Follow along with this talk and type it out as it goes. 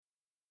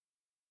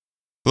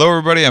Hello,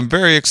 everybody. I'm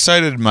very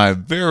excited. My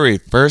very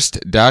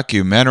first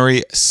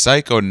documentary,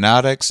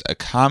 Psychonautics, a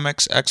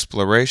comics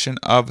exploration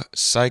of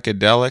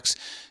psychedelics.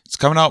 It's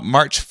coming out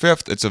March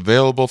 5th. It's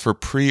available for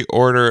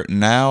pre-order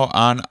now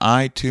on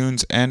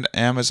iTunes and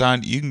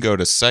Amazon. You can go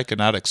to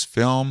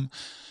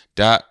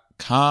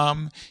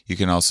psychonauticsfilm.com. You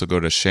can also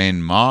go to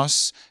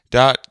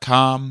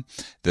shanemoss.com.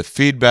 The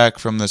feedback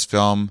from this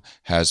film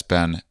has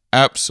been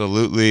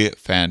absolutely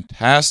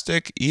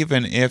fantastic.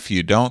 Even if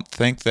you don't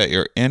think that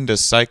you're into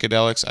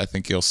psychedelics, I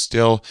think you'll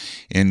still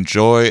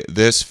enjoy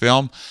this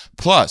film.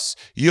 Plus,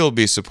 you'll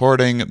be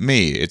supporting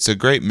me. It's a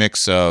great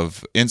mix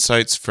of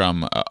insights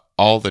from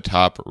all the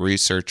top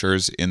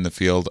researchers in the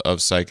field of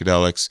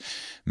psychedelics,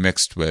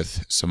 mixed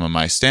with some of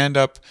my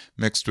stand-up,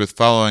 mixed with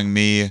following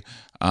me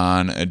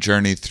on a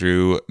journey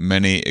through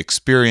many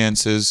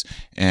experiences,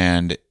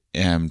 and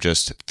am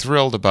just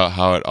thrilled about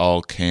how it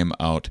all came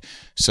out.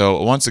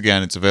 So once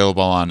again, it's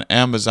available on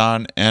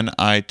Amazon and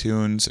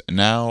iTunes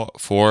now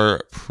for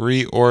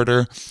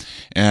pre-order.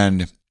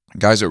 And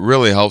guys, it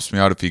really helps me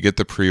out if you get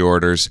the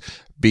pre-orders,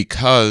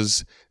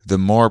 because the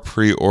more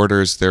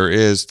pre-orders there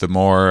is, the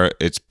more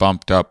it's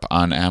bumped up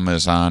on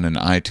Amazon and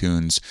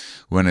iTunes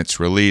when it's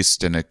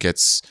released, and it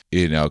gets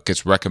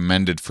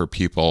recommended for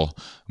people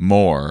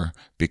more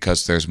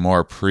because there's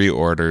more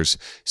pre-orders.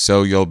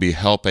 So you'll be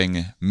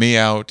helping me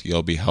out.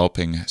 You'll be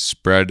helping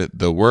spread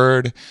the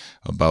word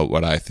about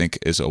what I think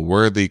is a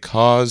worthy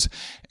cause,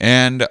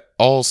 and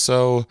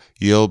also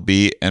you'll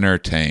be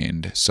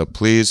entertained. So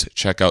please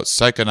check out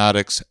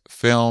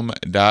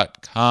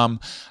psychonauticsfilm.com.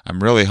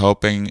 I'm really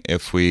hoping,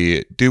 if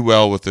we do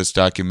well with this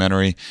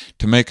documentary,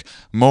 to make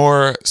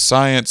more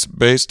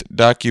science-based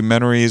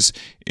documentaries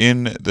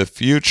in the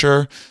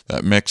future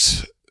that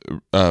mix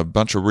a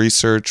bunch of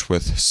research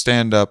with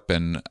stand-up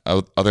and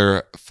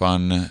other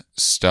fun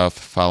stuff,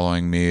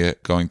 following me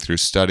going through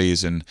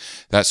studies and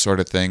that sort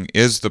of thing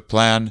is the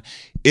plan.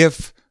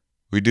 If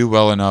we do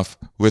well enough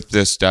with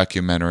this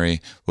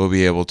documentary, we'll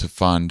be able to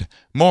fund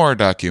more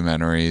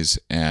documentaries,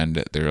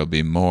 and there will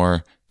be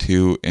more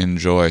to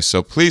enjoy.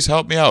 So please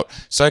help me out.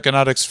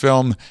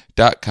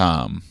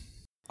 Psychonauticsfilm.com.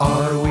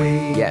 Are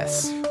we?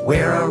 Yes.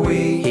 Where are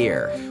we?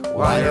 Here.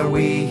 Why are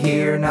we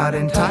here? Not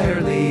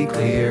entirely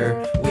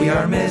clear. We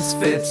are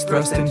misfits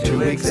thrust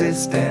into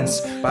existence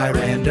by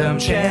random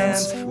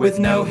chance, with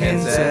no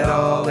hints at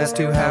all as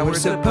to how we're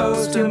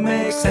supposed to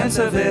make sense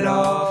of it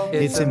all.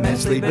 It's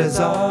immensely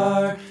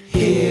bizarre.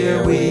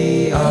 Here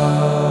we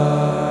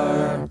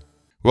are.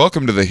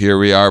 Welcome to the Here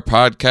We Are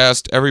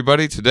podcast,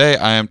 everybody. Today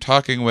I am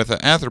talking with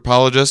an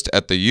anthropologist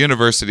at the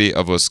University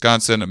of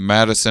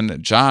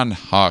Wisconsin-Madison. John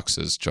Hawks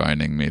is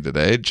joining me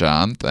today.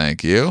 John,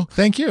 thank you.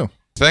 Thank you.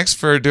 Thanks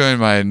for doing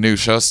my new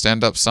show,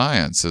 Stand Up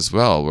Science, as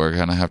well. We're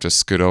going to have to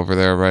scoot over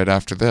there right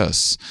after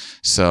this.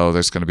 So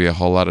there's going to be a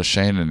whole lot of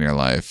Shane in your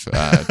life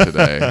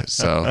today.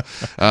 So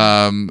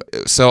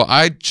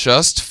I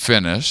just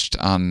finished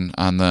on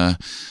the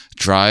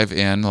drive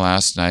in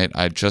last night.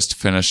 I just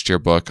finished your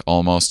book,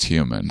 Almost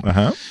Human.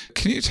 Uh-huh.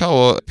 Can you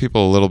tell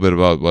people a little bit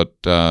about what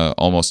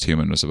Almost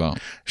Human was about?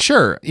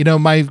 Sure.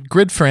 My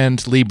good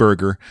friend Lee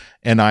Berger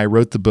and I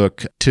wrote the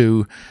book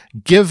to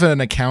give an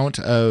account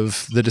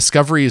of the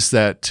discoveries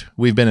that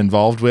we've been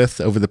involved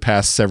with over the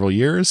past several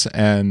years,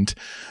 and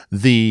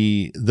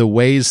the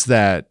ways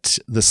that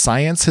the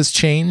science has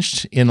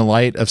changed in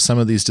light of some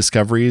of these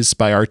discoveries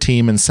by our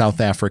team in South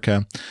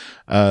Africa.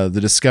 The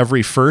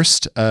discovery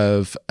first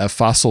of a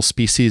fossil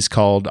species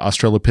called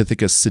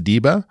Australopithecus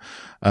sediba,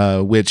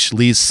 which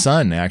Lee's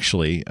son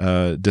actually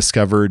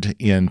discovered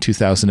in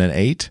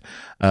 2008,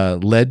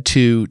 led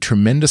to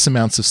tremendous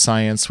amounts of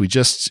science. We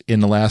just, in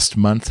the last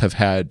month, have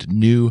had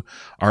new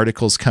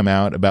articles come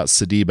out about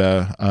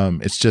sediba.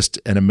 It's just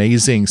an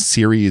amazing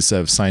series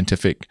of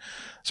scientific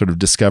sort of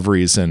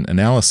discoveries and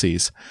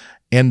analyses.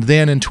 And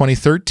then in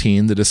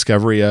 2013, the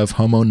discovery of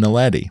Homo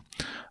naledi.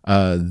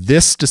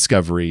 This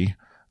discovery,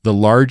 the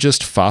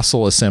largest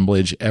fossil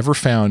assemblage ever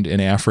found in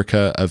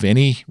Africa of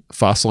any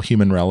fossil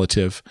human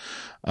relative.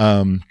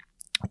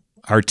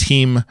 Our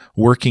team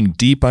working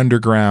deep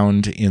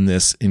underground in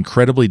this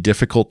incredibly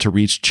difficult to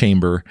reach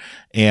chamber,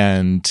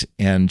 and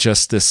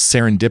just this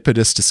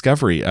serendipitous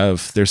discovery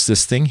of there's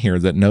this thing here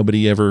that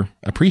nobody ever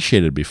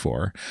appreciated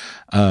before,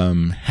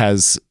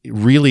 has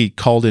really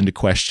called into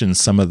question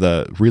some of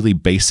the really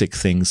basic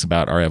things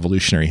about our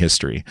evolutionary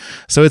history.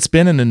 So it's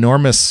been an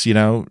enormous,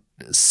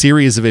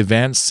 series of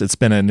events. It's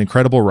been an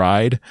incredible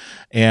ride,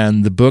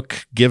 and the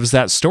book gives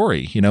that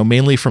story,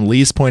 mainly from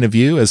Lee's point of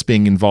view as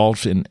being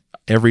involved in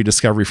every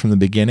discovery from the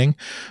beginning,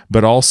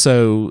 but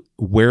also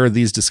where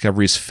these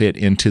discoveries fit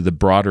into the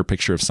broader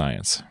picture of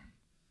science.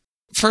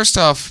 First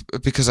off,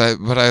 because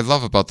what I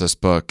love about this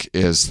book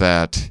is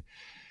that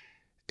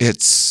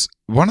it's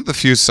one of the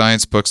few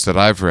science books that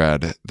I've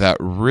read that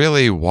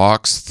really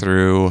walks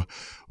through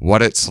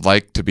what it's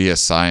like to be a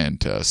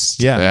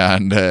scientist. Yeah.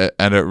 And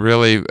it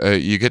really,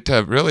 you get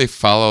to really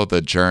follow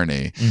the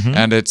journey. Mm-hmm.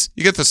 And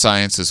you get the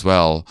science as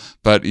well,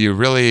 but you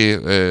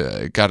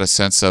really got a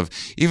sense of,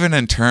 even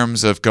in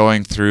terms of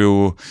going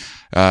through,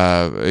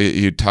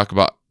 you talk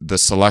about the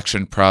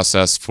selection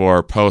process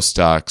for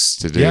postdocs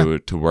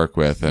to work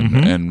with,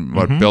 and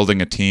what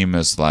building a team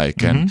is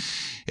like, and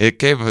it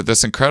gave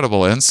this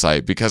incredible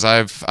insight, because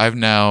I've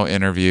now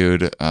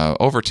interviewed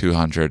over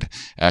 200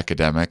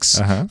 academics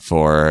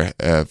for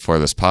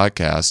this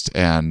podcast,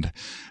 and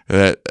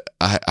that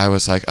I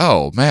was like,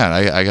 oh man,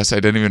 I guess I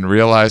didn't even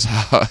realize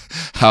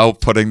how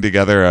putting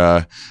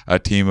together a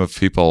team of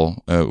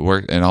people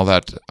work, and all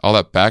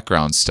that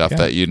background stuff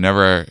that you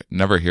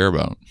never hear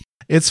about.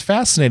 It's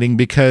fascinating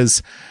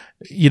because,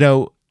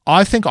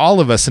 I think all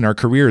of us in our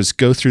careers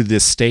go through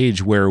this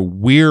stage where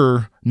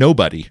we're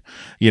nobody,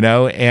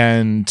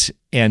 and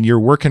you're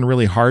working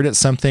really hard at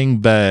something,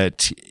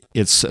 but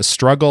it's a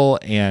struggle.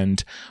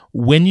 And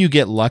when you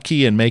get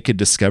lucky and make a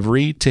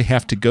discovery, to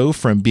have to go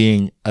from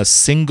being a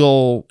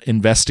single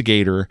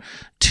investigator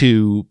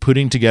to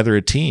putting together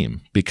a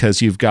team,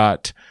 because you've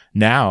got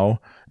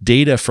now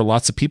data for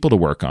lots of people to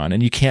work on,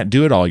 and you can't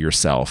do it all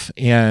yourself.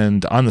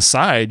 And on the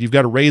side, you've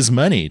got to raise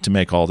money to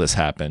make all this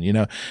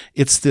happen.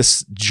 It's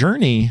this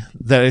journey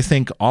that I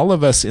think all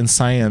of us in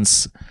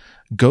science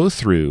go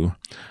through,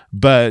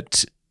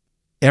 but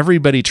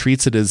everybody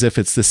treats it as if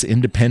it's this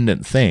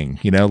independent thing,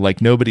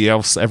 like nobody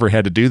else ever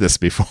had to do this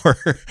before.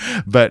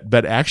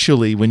 but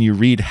actually, when you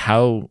read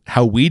how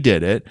we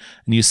did it,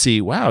 and you see,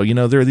 wow,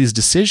 there are these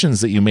decisions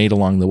that you made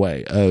along the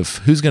way of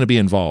who's going to be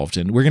involved,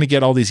 and we're going to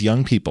get all these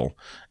young people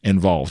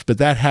involved, but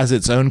that has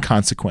its own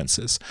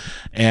consequences.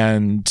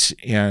 And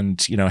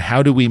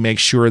how do we make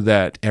sure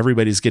that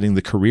everybody's getting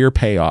the career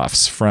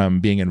payoffs from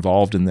being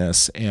involved in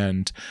this,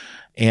 and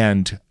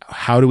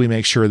how do we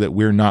make sure that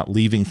we're not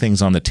leaving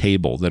things on the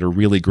table that are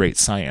really great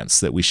science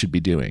that we should be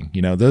doing?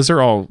 Those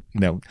are all,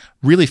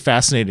 really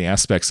fascinating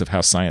aspects of how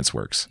science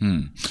works.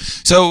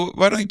 So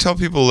why don't you tell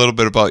people a little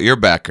bit about your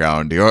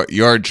background,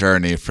 your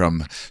journey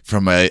from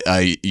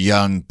a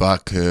young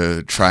buck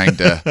trying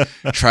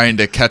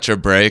to catch a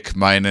break,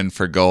 mining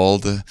for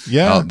gold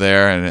out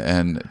there,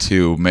 and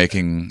to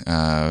making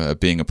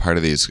being a part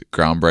of these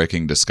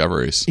groundbreaking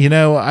discoveries.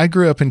 I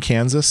grew up in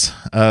Kansas,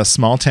 a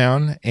small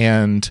town,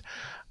 and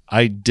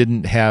I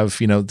didn't have,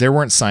 there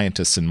weren't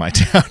scientists in my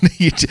town.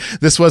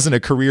 This wasn't a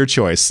career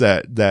choice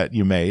that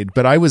you made,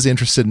 but I was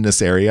interested in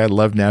this area. I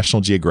loved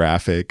National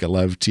Geographic. I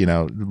loved,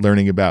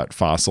 learning about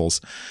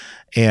fossils.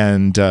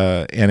 And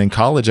in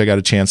college, I got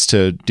a chance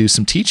to do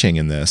some teaching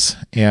in this.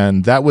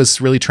 And that was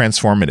really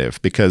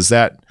transformative, because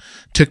that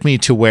took me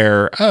to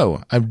where,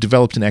 I've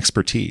developed an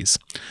expertise.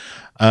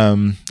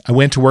 I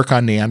went to work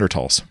on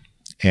Neanderthals.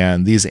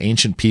 And these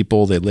ancient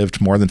people, they lived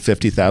more than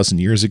 50,000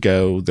 years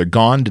ago. They're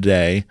gone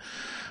today.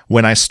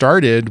 When I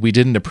started, we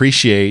didn't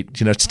appreciate,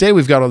 today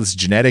we've got all this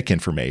genetic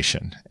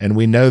information, and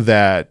we know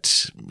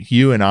that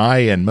you and I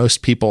and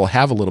most people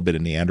have a little bit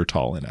of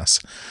Neanderthal in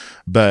us.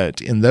 But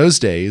in those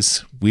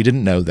days, we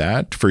didn't know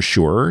that for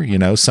sure.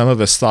 Some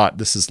of us thought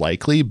this is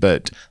likely,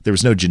 but there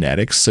was no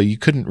genetics, so you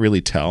couldn't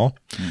really tell.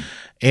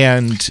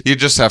 And you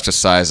just have to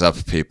size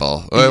up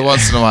people.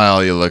 Once in a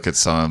while, you look at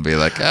someone and be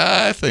like,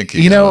 I think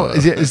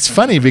it's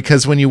funny,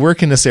 because when you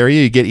work in this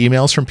area, you get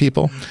emails from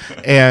people,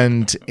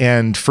 and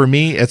for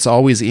me, it's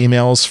always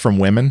emails from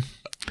women,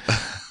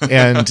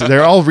 and they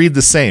all read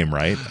the same,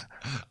 right?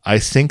 I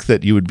think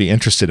that you would be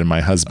interested in my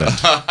husband.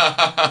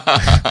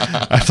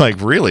 I'm like,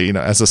 really?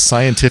 As a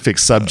scientific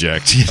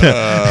subject, he's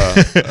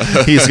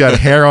got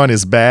hair on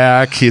his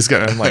back.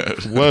 I'm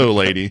like, whoa,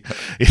 lady.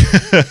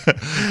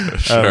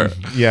 Sure.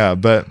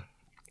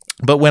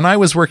 But when I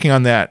was working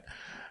on that,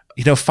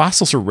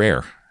 fossils are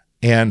rare,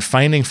 and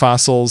finding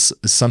fossils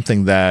is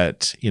something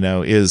that,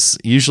 is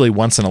usually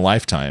once in a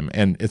lifetime.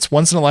 And it's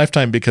once in a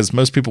lifetime because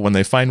most people, when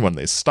they find one,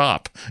 they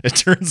stop, it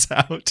turns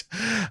out.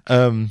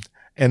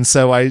 And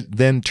so I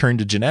then turned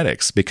to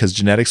genetics, because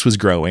genetics was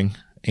growing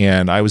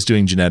and I was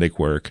doing genetic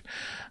work.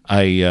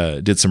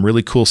 I did some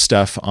really cool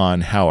stuff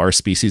on how our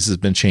species has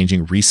been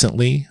changing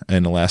recently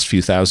in the last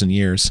few thousand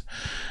years,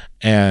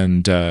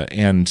 and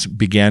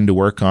began to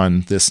work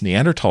on this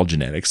Neanderthal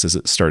genetics as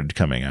it started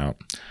coming out.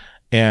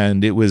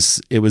 And it was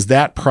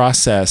that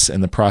process,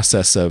 and the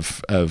process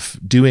of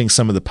doing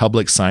some of the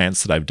public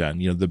science that I've done,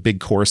 the big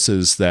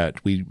courses that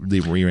we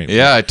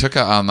Yeah, I took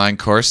an online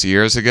course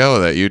years ago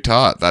that you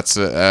taught. That's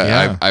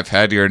I've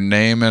had your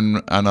name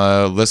on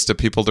a list of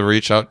people to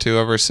reach out to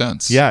ever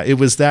since. Yeah, it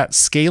was that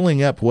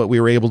scaling up what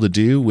we were able to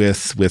do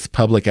with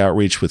public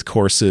outreach, with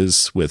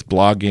courses, with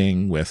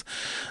blogging, with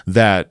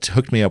that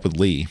hooked me up with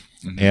Lee.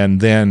 Mm-hmm. And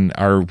then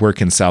our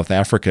work in South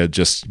Africa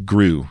just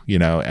grew,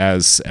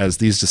 as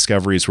these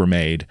discoveries were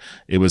made.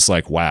 It was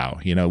like, wow,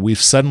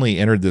 we've suddenly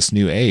entered this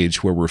new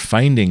age where we're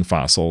finding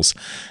fossils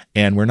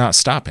and we're not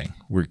stopping.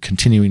 We're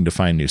continuing to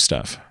find new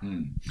stuff.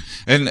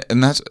 And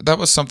that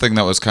was something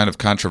that was kind of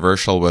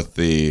controversial with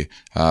the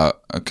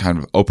kind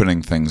of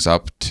opening things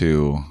up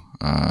to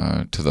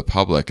to the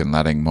public and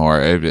letting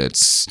more.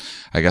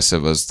 I guess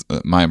it was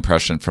my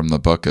impression from the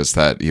book is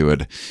that you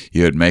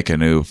would make a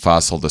new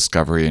fossil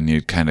discovery and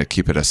you'd kind of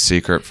keep it a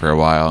secret for a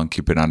while and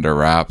keep it under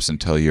wraps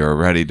until you were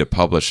ready to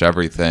publish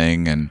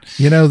everything. And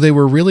they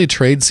were really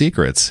trade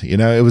secrets.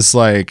 It was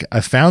like,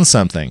 I found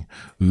something.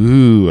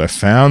 Ooh, I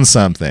found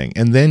something,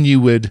 and then you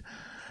would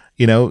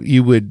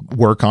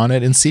work on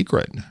it in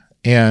secret.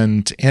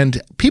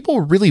 And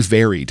people really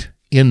varied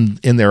in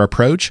their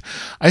approach.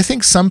 I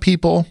think some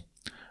people,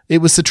 it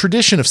was the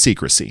tradition of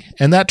secrecy,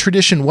 and that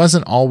tradition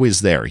wasn't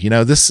always there.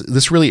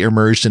 This really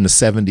emerged in the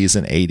 70s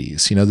and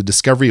 80s. The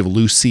discovery of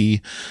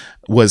Lucy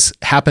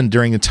happened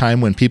during a time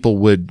when people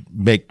would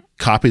make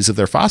copies of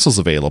their fossils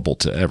available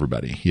to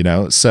everybody,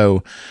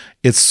 So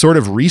it's sort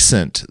of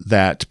recent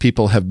that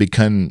people have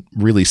become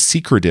really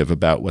secretive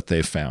about what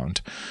they've found.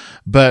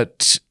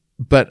 But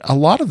a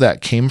lot of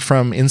that came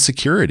from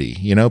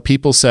insecurity.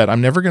 People said,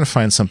 I'm never going to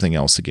find something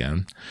else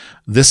again.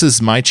 This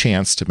is my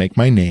chance to make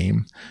my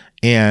name,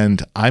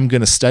 and I'm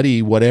going to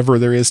study whatever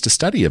there is to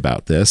study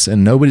about this,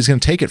 and nobody's going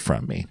to take it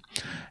from me.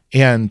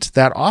 And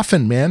that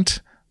often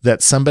meant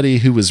that somebody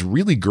who was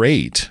really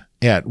great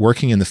at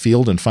working in the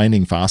field and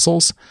finding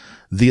fossils,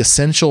 the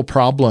essential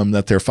problem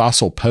that their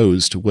fossil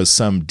posed was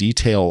some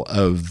detail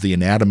of the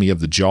anatomy of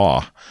the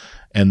jaw.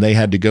 And they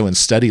had to go and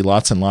study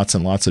lots and lots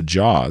and lots of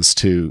jaws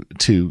to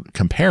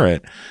compare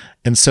it.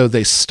 And so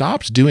they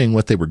stopped doing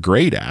what they were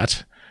great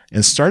at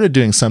and started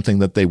doing something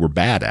that they were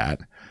bad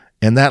at.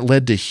 And that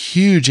led to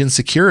huge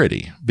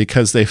insecurity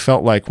because they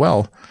felt like,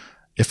 well,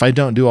 if I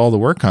don't do all the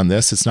work on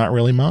this, it's not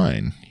really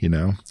mine,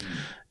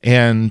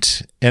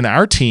 And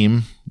our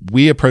team,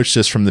 we approached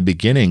this from the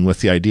beginning with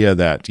the idea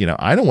that,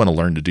 I don't want to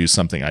learn to do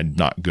something I'm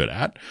not good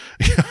at.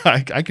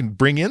 I can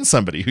bring in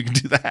somebody who can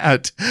do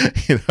that.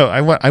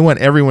 I want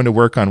everyone to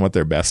work on what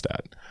they're best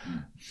at.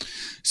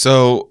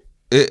 So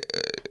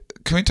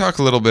can we talk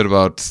a little bit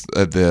about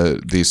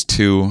these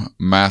two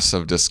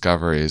massive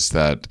discoveries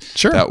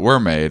that were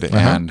made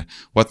and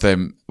what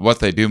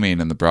they do mean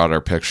in the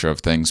broader picture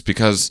of things?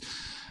 Because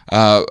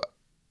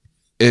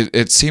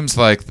it seems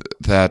like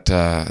that,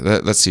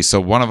 let's see.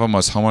 So one of them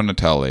was Homo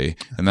naledi,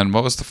 and then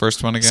what was the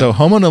first one again? So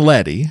Homo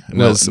naledi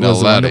was the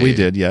one that we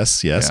did.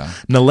 Yes. Yeah.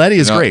 Naledi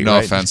is great. No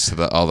right? offense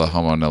to all the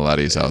Homo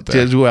naledis out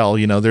there. Well,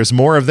 there's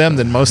more of them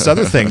than most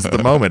other things at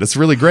the moment. It's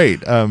really great.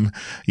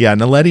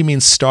 Naledi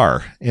means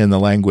star in the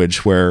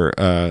language where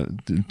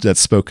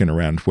that's spoken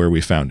around where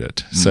we found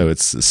it. So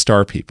it's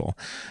star people.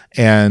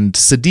 And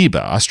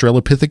Sediba,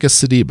 Australopithecus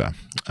sediba,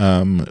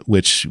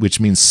 which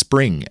means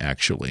spring,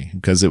 actually,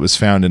 because it was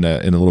found in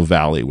a little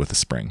valley with a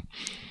spring.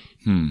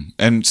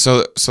 And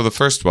so the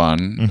first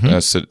one,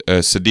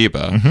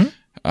 Sediba,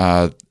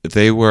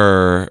 they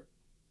were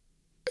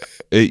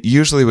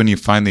usually when you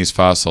find these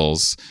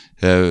fossils,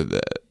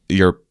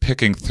 you're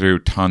picking through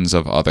tons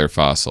of other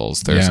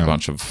fossils. There's a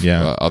bunch of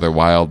other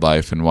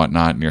wildlife and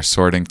whatnot, and you're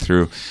sorting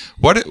through.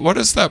 What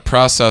is that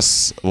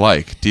process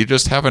like? Do you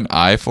just have an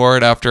eye for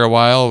it after a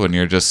while when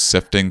you're just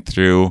sifting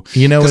through?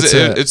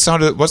 It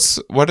sounded.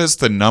 What is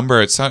the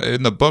number? It's not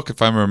in the book,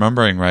 if I'm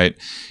remembering right.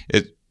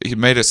 He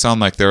made it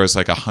sound like there was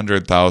like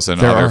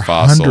 100,000 other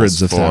fossils.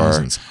 Hundreds of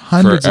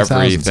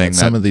thousands at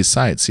some of these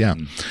sites. Yeah.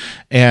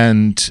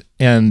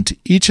 And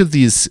each of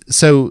these,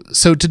 so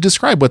to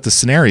describe what the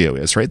scenario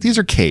is, right? These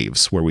are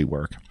caves where we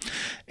work,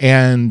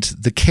 and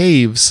the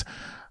caves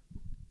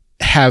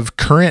have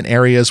current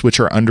areas which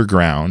are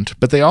underground,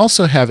 but they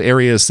also have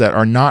areas that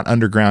are not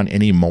underground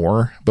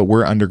anymore, but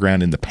were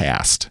underground in the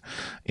past.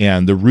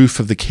 And the roof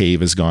of the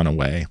cave has gone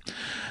away.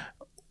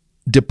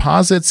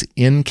 Deposits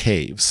in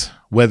caves,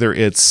 whether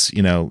it's,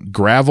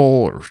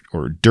 gravel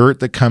or dirt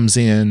that comes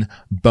in,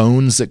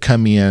 bones that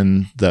come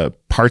in, the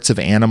parts of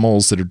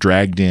animals that are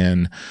dragged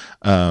in,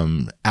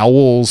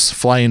 owls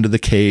fly into the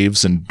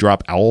caves and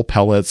drop owl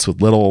pellets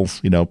with little,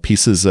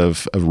 pieces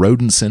of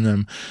rodents in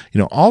them.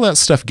 All that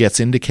stuff gets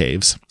into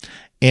caves,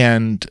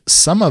 and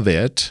some of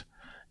it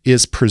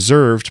is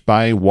preserved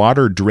by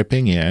water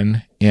dripping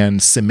in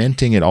and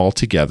cementing it all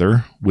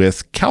together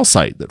with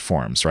calcite that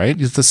forms, right?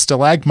 The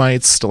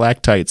stalagmites,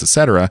 stalactites,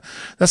 etc.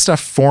 That stuff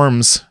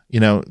forms,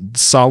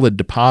 solid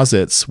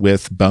deposits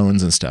with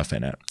bones and stuff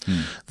in it.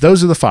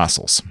 Those are the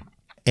fossils.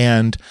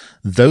 And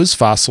those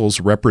fossils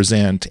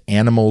represent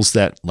animals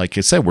that, like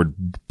I said, were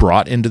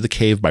brought into the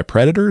cave by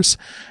predators,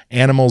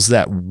 animals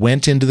that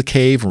went into the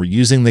cave and were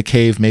using the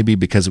cave maybe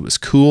because it was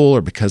cool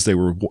or because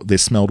they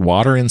smelled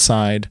water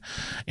inside,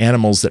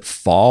 animals that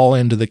fall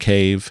into the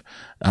cave.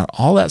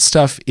 All that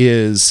stuff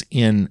is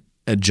in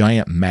a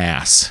giant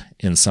mass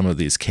in some of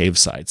these cave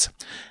sites.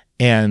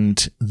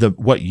 And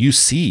what you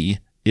see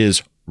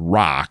is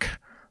rock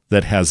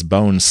that has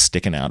bones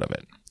sticking out of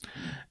it.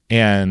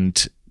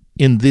 And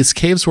in these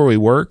caves where we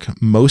work,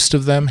 most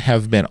of them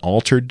have been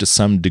altered to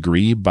some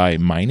degree by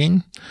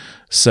mining.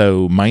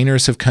 So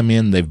miners have come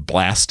in, they've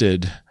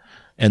blasted,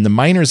 and the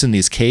miners in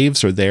these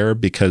caves are there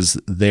because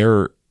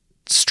they're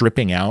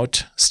stripping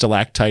out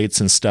stalactites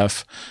and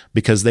stuff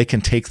because they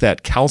can take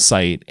that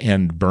calcite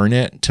and burn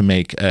it to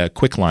make a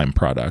quicklime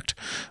product,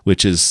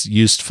 which is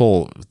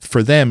useful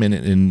for them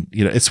in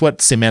it's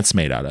what cement's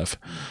made out of.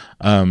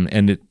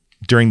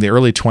 During the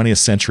early 20th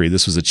century,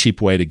 this was a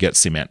cheap way to get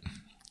cement.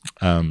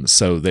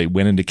 So they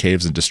went into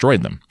caves and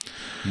destroyed them.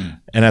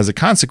 And as a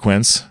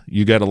consequence,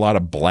 you got a lot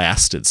of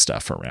blasted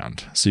stuff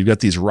around. So you've got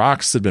these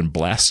rocks that have been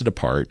blasted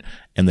apart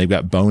and they've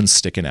got bones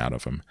sticking out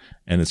of them.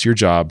 And it's your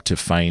job to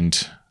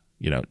find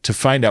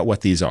out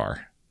what these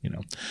are.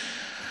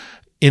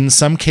 In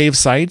some cave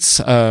sites,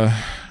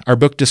 our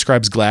book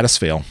describes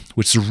Gladysville,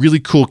 which is a really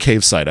cool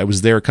cave site. I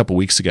was there a couple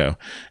weeks ago,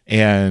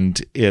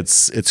 and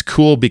it's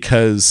cool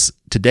because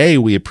today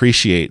we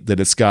appreciate that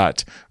it's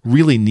got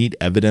really neat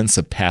evidence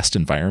of past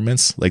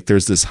environments. Like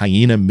there's this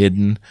hyena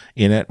midden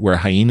in it where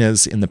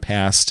hyenas in the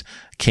past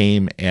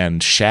came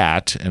and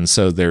shat, and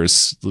so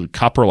there's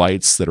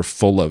coprolites that are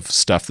full of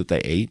stuff that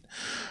they ate.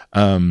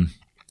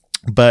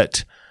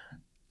 But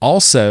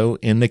also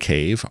in the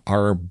cave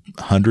are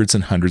hundreds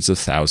and hundreds of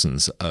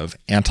thousands of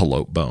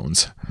antelope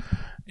bones.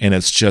 And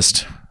it's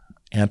just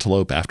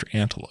antelope after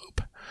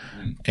antelope.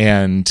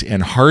 And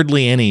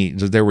hardly any,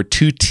 there were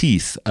 2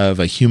 teeth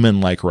of a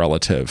human-like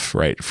relative,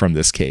 right, from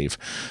this cave.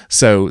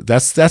 So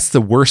that's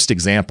the worst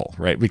example,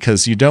 right?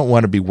 Because you don't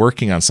want to be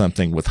working on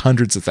something with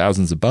hundreds of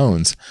thousands of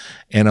bones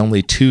and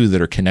only 2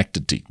 that are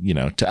connected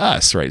to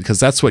us, right?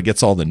 Because that's what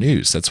gets all the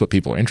news. That's what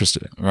people are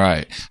interested in.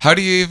 Right. How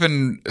do you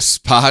even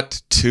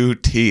spot 2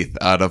 teeth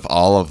out of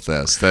all of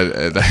this?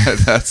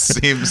 That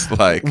seems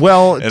like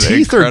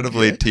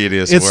incredibly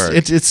tedious work.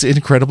 It's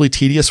incredibly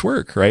tedious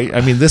work, right? I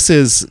mean, this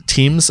is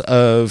teams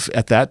of,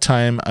 at that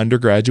time,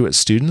 undergraduate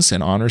students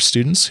and honor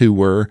students who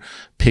were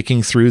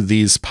picking through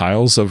these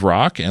piles of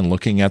rock and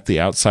looking at the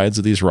outsides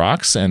of these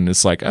rocks, and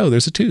it's like, oh,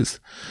 there's a tooth.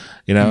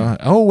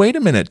 Oh, wait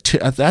a minute,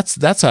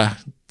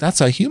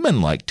 that's a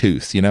human-like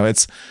tooth.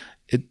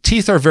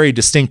 Teeth are very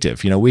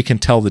distinctive. We can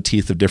tell the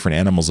teeth of different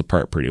animals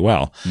apart pretty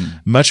well,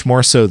 much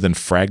more so than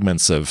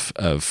fragments of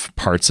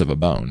parts of a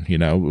bone.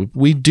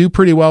 We do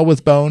pretty well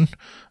with bone,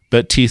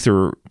 but teeth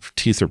are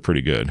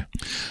pretty good.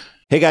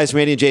 Hey guys,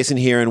 Randy and Jason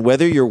here, and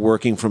whether you're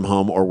working from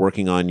home or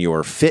working on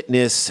your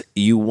fitness,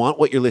 you want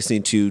what you're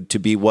listening to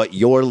be what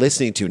you're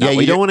listening to.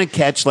 You don't want to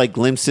catch like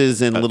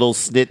glimpses and little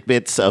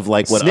snitbits of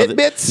like what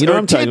snitbits, what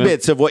I'm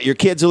tidbits of what your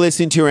kids are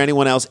listening to or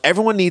anyone else.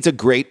 Everyone needs a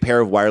great pair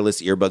of wireless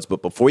earbuds,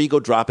 but before you go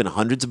dropping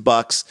hundreds of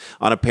bucks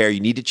on a pair, you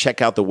need to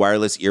check out the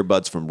wireless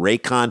earbuds from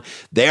Raycon.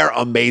 They're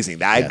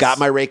amazing. I've got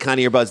my Raycon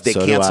earbuds. They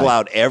cancel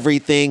out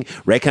everything.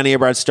 Raycon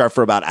earbuds start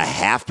for about a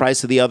half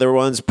price of the other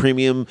ones,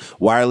 premium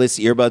wireless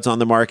earbuds on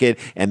the market.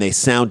 And they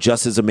sound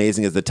just as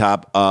amazing as the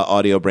top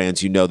audio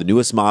brands. The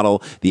newest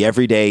model, the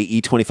everyday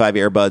E25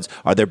 earbuds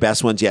are their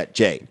best ones yet.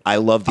 Jay, I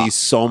love these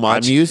so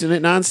much. I'm using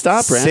it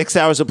nonstop, Brand. 6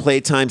 hours of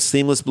playtime,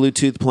 seamless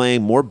Bluetooth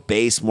playing, more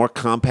bass, more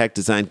compact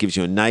design, gives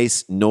you a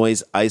nice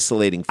noise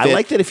isolating fit. I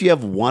like that if you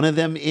have one of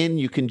them in,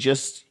 you can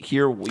just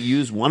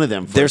use one of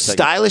them. They're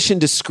stylish and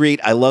discreet.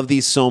 I love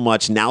these so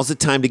much. Now's the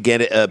time to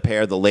get a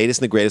pair of the latest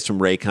and the greatest from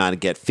Raycon.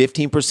 Get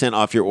 15%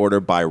 off your order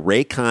by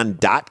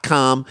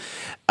raycon.com.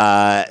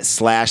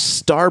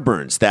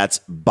 /Starburns. That's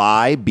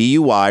by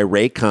BUI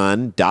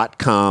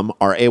Raycon.com,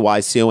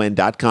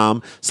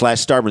 RAYCON.com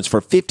 /Starburns for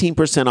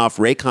 15% off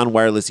Raycon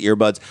wireless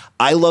earbuds.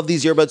 I love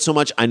these earbuds so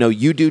much. I know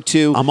you do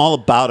too. I'm all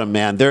about them,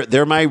 man.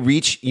 They're my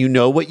reach. You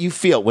know what you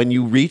feel when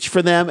you reach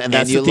for them, and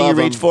that's the thing you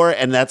reach for.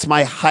 And that's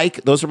my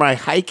hike. Those are my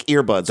hike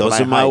earbuds. Those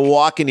are my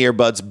walking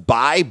earbuds.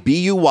 By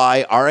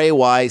BUI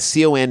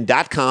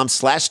RAYCON.com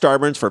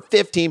 /Starburns for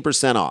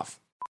 15% off.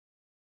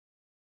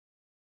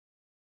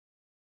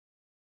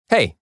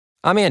 Hey,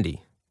 I'm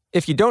Andy.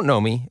 If you don't know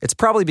me, it's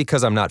probably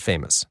because I'm not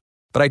famous.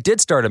 But I did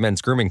start a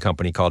men's grooming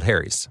company called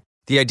Harry's.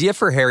 The idea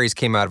for Harry's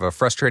came out of a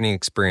frustrating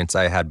experience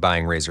I had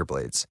buying razor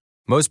blades.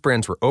 Most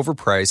brands were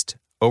overpriced,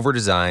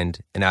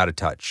 overdesigned, and out of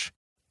touch.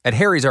 At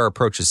Harry's, our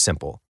approach is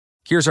simple.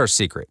 Here's our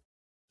secret.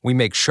 We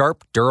make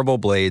sharp, durable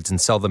blades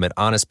and sell them at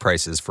honest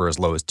prices for as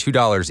low as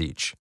 $2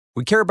 each.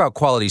 We care about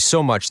quality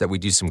so much that we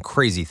do some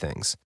crazy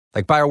things,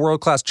 like buy a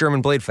world-class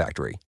German blade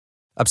factory.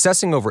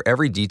 Obsessing over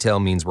every detail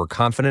means we're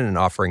confident in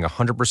offering a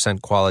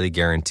 100% quality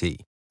guarantee.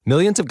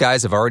 Millions of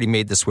guys have already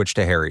made the switch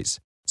to Harry's,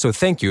 so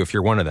thank you if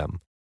you're one of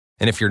them.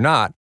 And if you're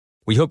not,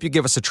 we hope you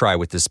give us a try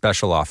with this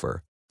special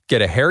offer.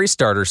 Get a Harry's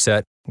starter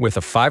set with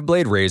a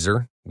 5-blade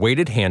razor,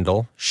 weighted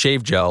handle,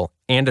 shave gel,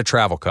 and a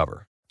travel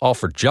cover, all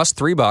for just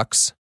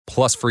 $3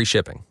 plus free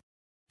shipping.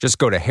 Just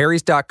go to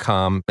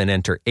harrys.com and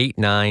enter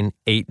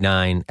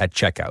 8989 at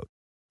checkout.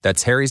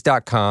 That's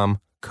harrys.com,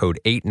 code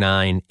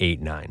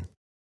 8989.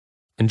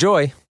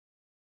 Enjoy.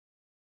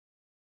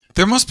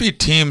 There must be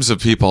teams of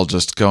people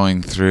just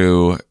going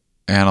through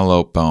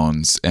antelope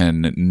bones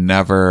and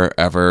never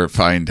ever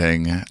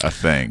finding a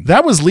thing.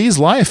 That was Lee's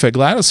life at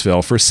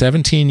Gladysville for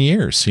 17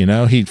 years. He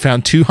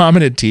found 2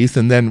 hominid teeth,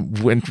 and then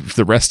when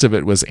the rest of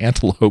it was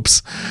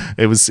antelopes,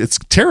 it's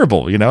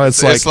terrible.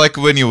 It's like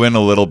when you win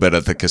a little bit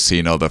at the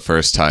casino the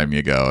first time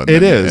you go. And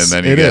and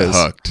then you get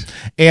hooked.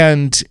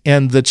 And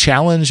the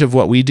challenge of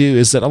what we do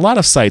is that a lot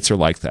of sites are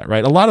like that,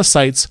 right? A lot of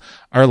sites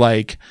are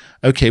like,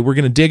 okay, we're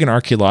going to dig an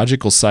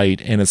archaeological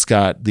site, and it's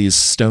got these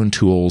stone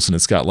tools, and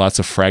it's got lots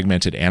of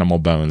fragmented animal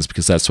bones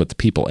because that's what the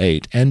people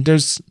ate. And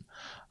there's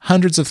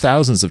hundreds of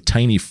thousands of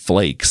tiny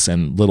flakes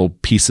and little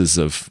pieces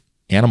of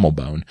animal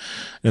bone.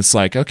 And it's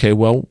like, okay,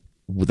 well,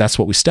 that's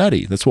what we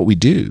study. That's what we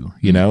do,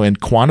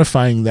 and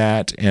quantifying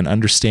that and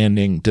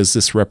understanding, does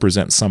this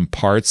represent some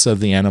parts of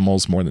the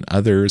animals more than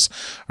others?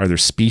 Are there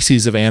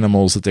species of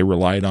animals that they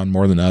relied on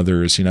more than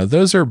others?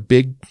 Those are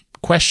big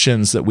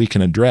questions that we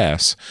can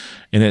address,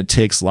 and it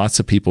takes lots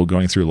of people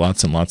going through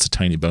lots and lots of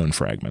tiny bone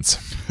fragments.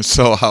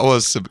 So how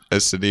was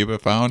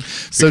Sediba found?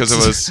 Because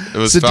it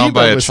was Sediba found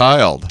by a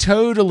child.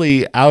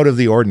 Totally out of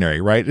the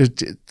ordinary, right?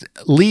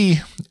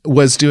 Lee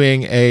was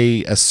doing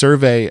a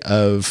survey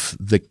of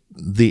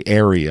the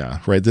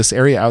area, right? This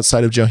area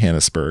outside of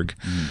Johannesburg.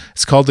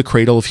 It's called the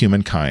Cradle of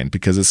Humankind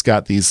because it's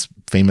got these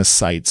famous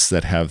sites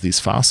that have these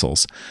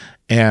fossils.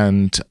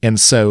 And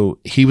so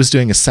he was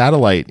doing a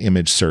satellite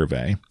image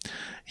survey.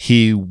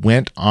 He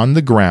went on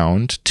the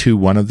ground to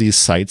one of these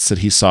sites that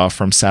he saw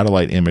from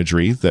satellite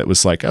imagery that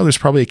was like, oh, there's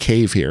probably a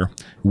cave here.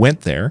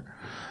 Went there,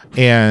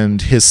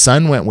 and his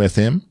son went with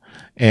him,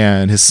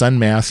 and his son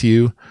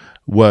Matthew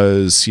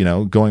was,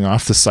 going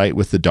off the site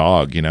with the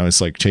dog.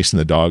 It's like chasing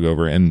the dog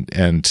over,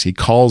 and he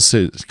calls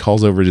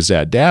over to his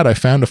dad. Dad, I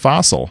found a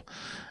fossil.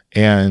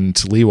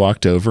 And Lee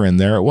walked over, and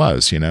there it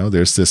was.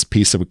 There's this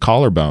piece of a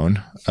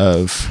collarbone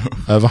of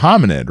a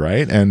hominid,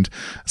 right? And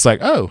it's like,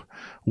 oh,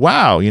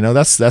 wow,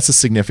 that's a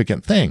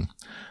significant thing.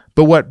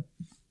 But what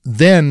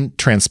then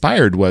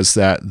transpired was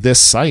that this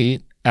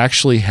site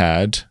actually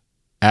had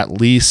at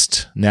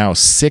least now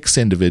 6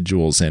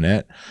 individuals in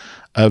it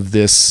of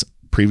this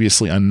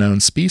previously unknown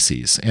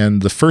species.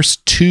 And the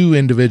first 2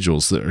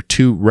 individuals, that are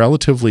 2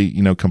 relatively,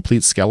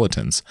 complete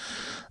skeletons,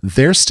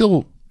 they're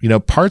still,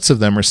 parts of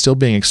them are still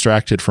being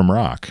extracted from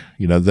rock.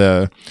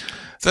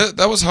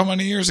 That was how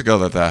many years ago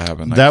that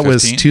happened? Like that 15?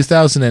 was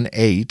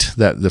 2008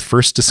 that the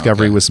first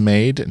discovery was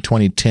made. In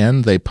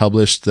 2010, they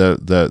published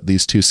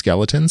these 2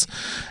 skeletons,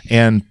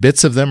 and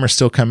bits of them are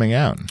still coming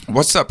out.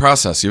 What's that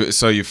process?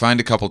 So you find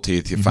a couple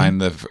teeth,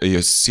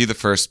 you see the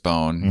first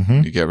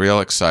bone, you get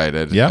real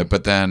excited,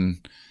 but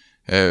then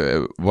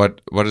what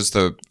is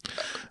the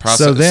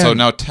process? So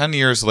now 10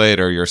 years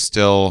later, you're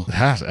still...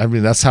 I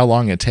mean, that's how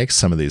long it takes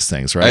some of these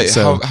things, right?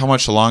 How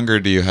much longer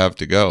do you have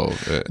to go?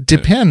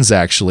 Depends,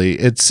 actually.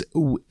 It's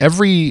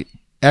every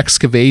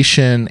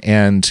excavation,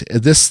 and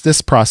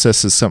this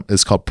process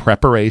is called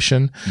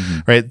preparation,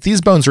 right?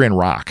 These bones are in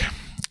rock,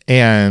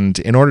 and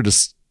in order to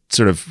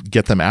sort of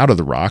get them out of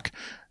the rock,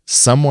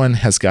 someone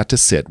has got to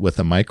sit with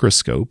a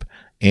microscope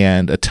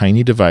and a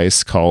tiny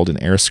device called an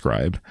air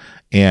scribe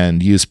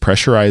and use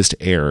pressurized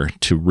air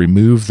to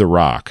remove the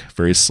rock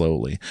very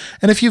slowly.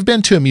 And if you've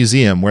been to a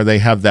museum where they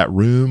have that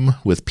room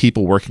with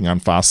people working on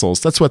fossils,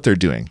 that's what they're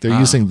doing. They're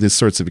using this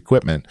sorts of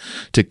equipment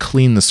to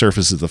clean the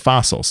surface of the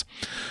fossils.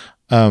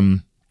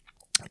 In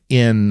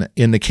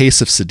the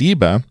case of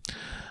Sediba,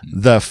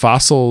 the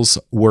fossils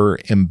were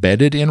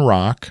embedded in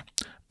rock.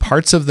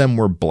 Parts of them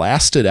were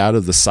blasted out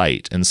of the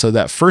site. And so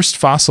that first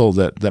fossil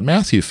that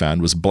Matthew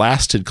found was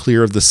blasted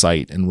clear of the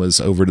site and was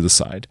over to the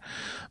side.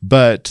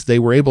 But they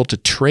were able to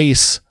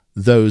trace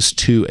those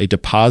to a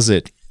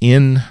deposit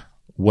in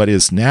what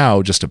is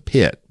now just a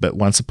pit, but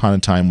once upon a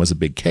time was a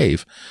big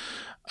cave,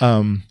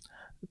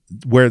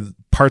 where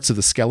parts of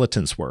the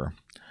skeletons were.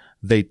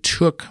 They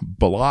took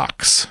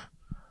blocks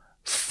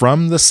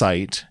from the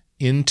site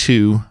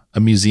into a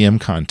museum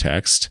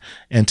context,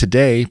 and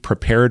today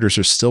preparators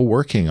are still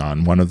working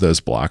on one of those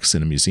blocks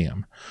in a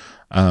museum.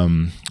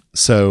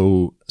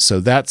 So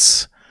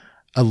that's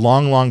a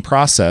long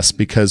process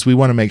because we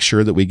want to make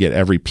sure that we get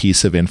every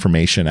piece of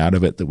information out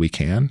of it that we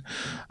can.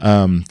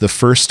 The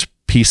first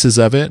pieces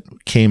of it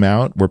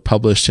were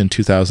published in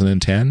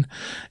 2010,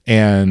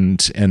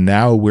 and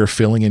now we're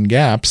filling in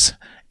gaps,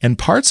 and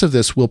parts of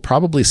this will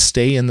probably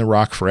stay in the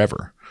rock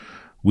forever.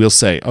 We'll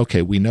say,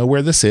 okay, we know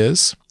where this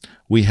is.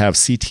 We have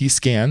CT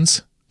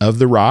scans of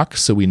the rock,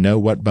 so we know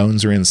what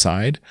bones are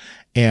inside,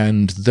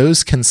 and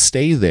those can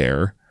stay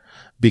there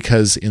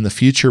because in the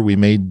future we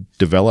may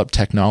develop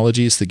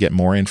technologies that get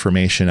more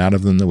information out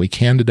of them than we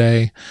can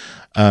today.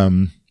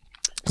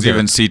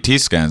 Even CT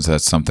scans,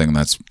 that's something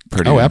that's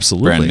pretty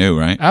absolutely. Brand new,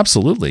 right?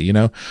 Absolutely.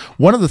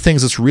 One of the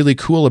things that's really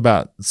cool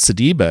about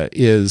Sediba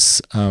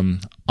is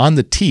on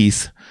the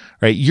teeth,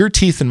 right? Your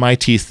teeth and my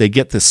teeth, they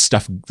get this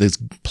stuff, this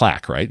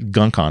plaque, right?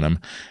 Gunk on them.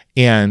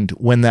 And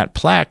when that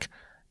plaque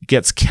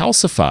gets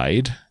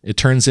calcified, it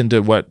turns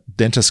into what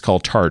dentists call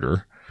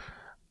tartar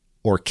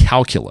or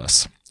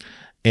calculus.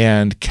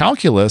 And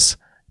calculus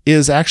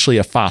is actually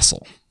a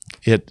fossil.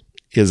 It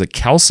is a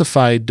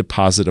calcified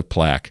deposit of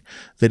plaque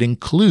that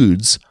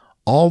includes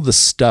all the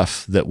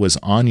stuff that was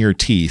on your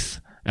teeth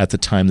at the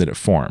time that it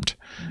formed.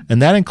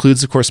 And that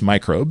includes, of course,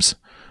 microbes,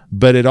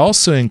 but it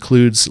also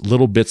includes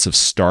little bits of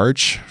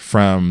starch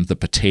from the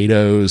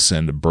potatoes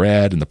and the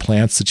bread and the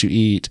plants that you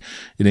eat.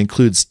 It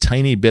includes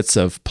tiny bits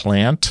of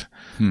plant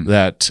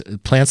that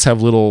plants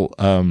have little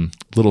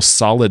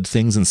solid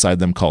things inside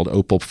them called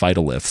opal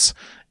phytoliths,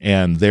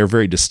 and they're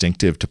very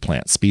distinctive to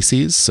plant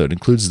species. So it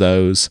includes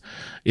those.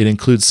 It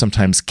includes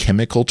sometimes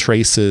chemical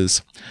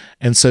traces.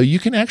 And so you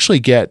can actually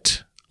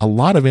get a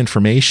lot of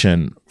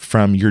information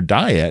from your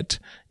diet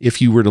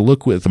if you were to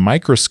look with a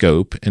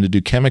microscope and to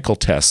do chemical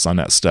tests on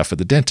that stuff at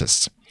the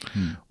dentist.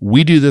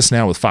 We do this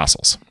now with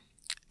fossils,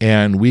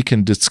 and we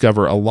can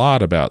discover a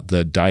lot about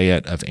the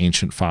diet of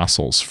ancient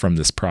fossils from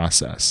this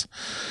process.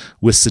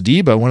 With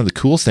Sediba, one of the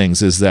cool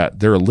things is that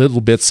there are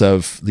little bits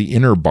of the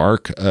inner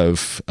bark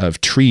of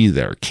tree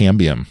there,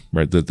 cambium,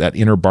 right? That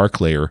inner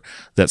bark layer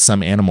that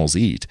some animals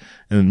eat.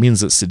 And it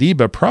means that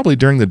Sediba, probably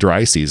during the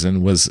dry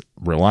season, was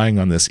relying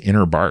on this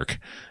inner bark.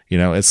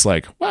 It's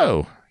like,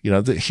 whoa,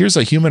 here's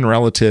a human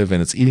relative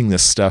and it's eating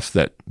this stuff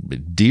that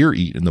deer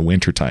eat in the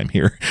wintertime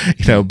here,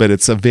 but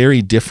it's a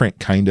very different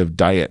kind of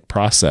diet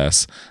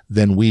process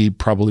than we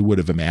probably would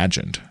have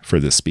imagined for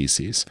this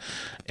species.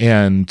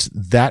 And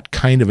that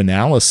kind of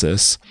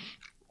analysis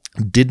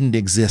didn't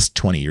exist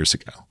 20 years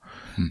ago.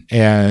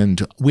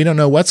 And we don't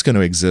know what's going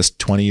to exist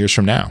 20 years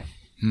from now.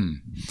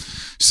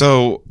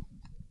 So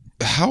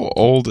how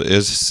old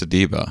is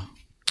Sediba?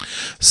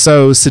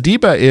 So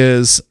Sediba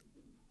is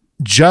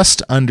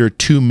just under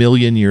 2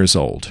 million years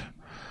old.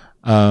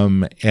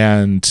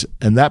 And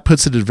that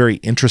puts it at a very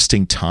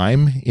interesting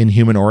time in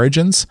human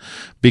origins,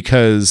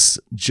 because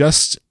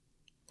just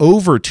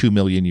over 2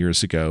 million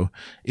years ago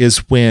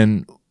is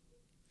when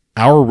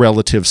our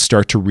relatives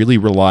start to really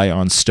rely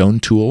on stone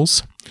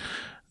tools.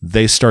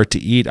 They start to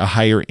eat a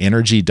higher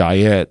energy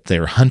diet.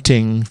 They're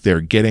hunting,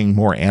 they're getting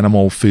more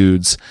animal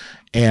foods.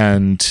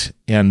 And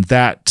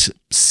that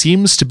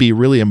seems to be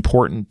really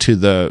important to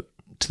the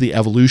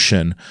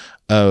evolution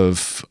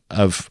of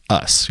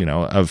us,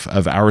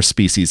 of our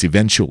species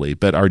eventually,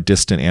 but our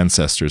distant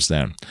ancestors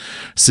then.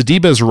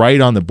 Sediba is right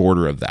on the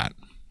border of that.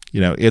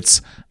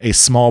 It's a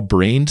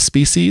small-brained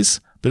species,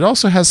 but it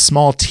also has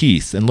small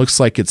teeth and looks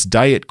like its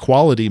diet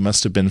quality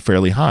must have been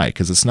fairly high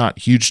because it's not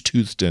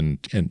huge-toothed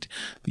and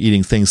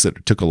eating things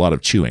that took a lot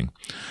of chewing.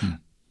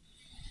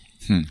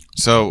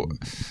 So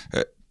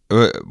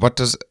what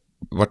does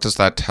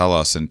that tell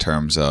us in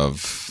terms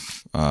of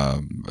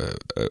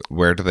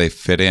where do they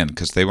fit in?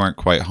 Because they weren't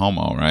quite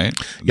Homo, right?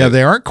 Yeah,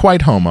 they aren't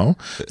quite Homo.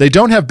 They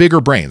don't have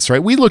bigger brains,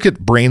 right? We look at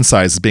brain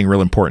size as being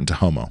real important to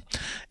Homo.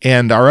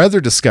 And our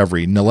other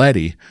discovery,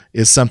 Naledi,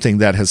 is something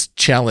that has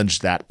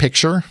challenged that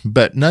picture.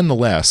 But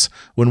nonetheless,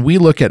 when we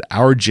look at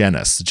our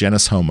genus, the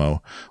genus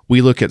Homo,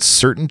 we look at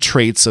certain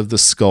traits of the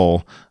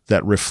skull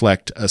that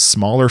reflect a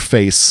smaller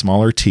face,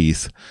 smaller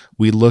teeth.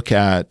 We look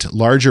at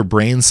larger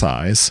brain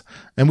size,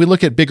 and we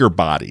look at bigger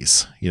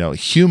bodies.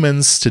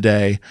 Humans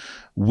today,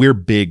 we're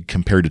big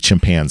compared to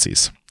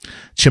chimpanzees.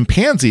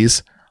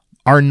 Chimpanzees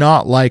are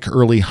not like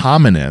early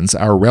hominins,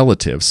 our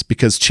relatives,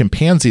 because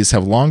chimpanzees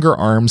have longer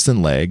arms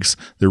than legs.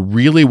 They're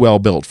really well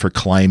built for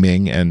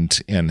climbing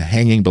and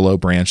hanging below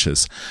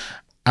branches.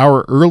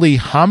 Our early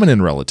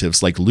hominin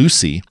relatives, like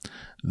Lucy,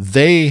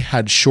 they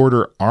had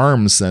shorter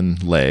arms than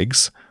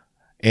legs,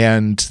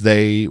 and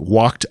they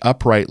walked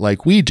upright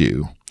like we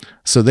do.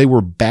 So they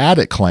were bad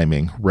at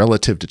climbing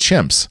relative to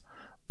chimps,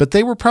 but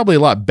they were probably a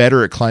lot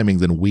better at climbing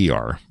than we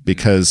are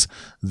because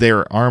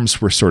their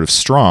arms were sort of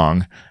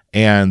strong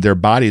and their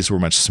bodies were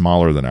much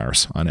smaller than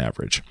ours on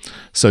average.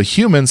 So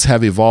humans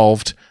have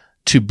evolved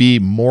to be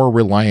more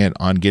reliant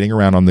on getting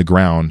around on the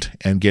ground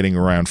and getting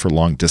around for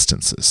long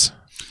distances.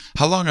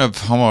 How long have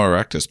Homo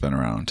erectus been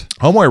around?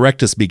 Homo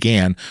erectus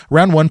began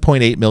around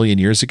 1.8 million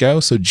years ago,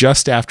 so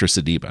just after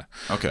Sediba.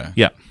 Okay.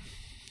 Yeah.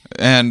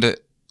 And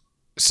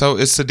so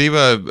is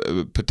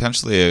Sediba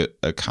potentially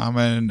a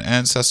common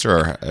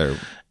ancestor? Or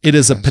it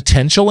is a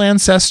potential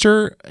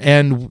ancestor,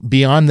 and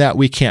beyond that,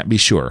 we can't be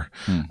sure.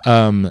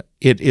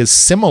 It is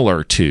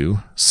similar to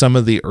some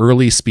of the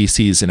early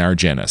species in our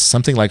genus,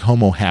 something like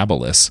Homo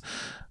habilis.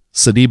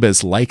 Sediba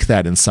is like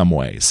that in some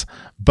ways,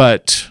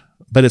 but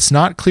it's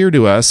not clear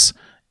to us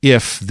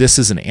if this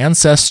is an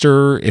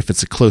ancestor, if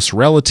it's a close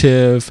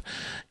relative.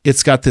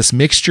 It's got this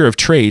mixture of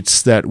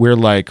traits that we're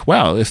like,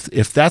 wow,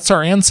 if that's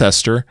our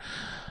ancestor,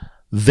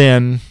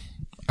 then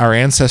our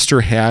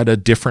ancestor had a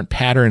different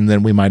pattern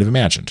than we might have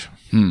imagined.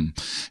 And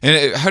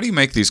how do you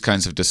make these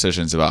kinds of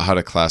decisions about how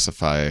to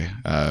classify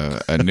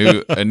a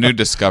new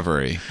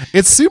discovery?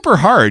 It's super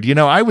hard.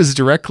 I was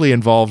directly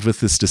involved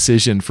with this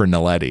decision for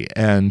Naledi,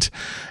 and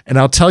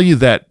I'll tell you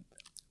that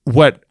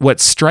what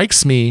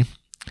strikes me,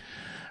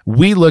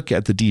 we look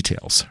at the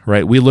details,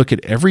 right? We look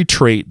at every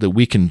trait that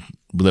we can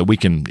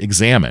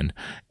examine,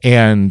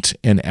 and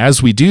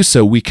as we do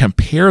so, we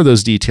compare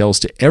those details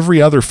to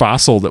every other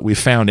fossil that we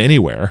found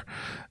anywhere.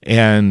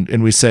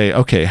 And we say,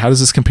 okay, how does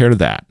this compare to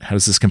that? How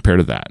does this compare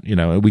to that?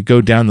 We go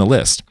down the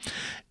list.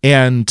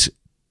 And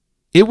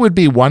it would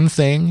be one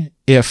thing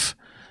if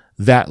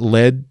that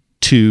led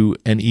to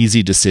an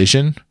easy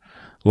decision.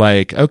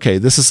 Like, okay,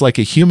 this is like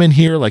a human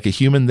here, like a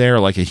human there,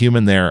 like a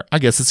human there. I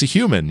guess it's a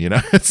human,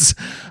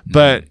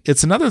 but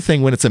it's another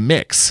thing when it's a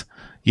mix.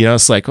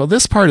 It's like, well,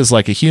 this part is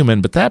like a human,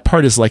 but that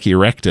part is like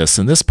Erectus,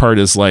 and this part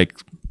is like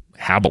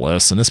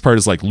Habilis, and this part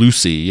is like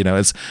Lucy.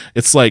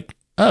 It's like,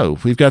 oh,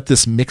 we've got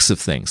this mix of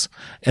things.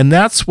 And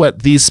that's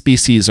what these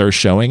species are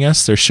showing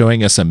us. They're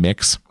showing us a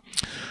mix.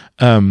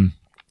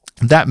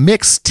 That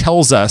mix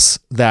tells us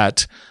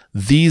that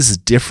these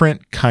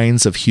different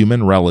kinds of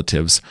human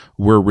relatives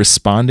were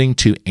responding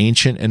to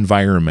ancient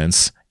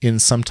environments in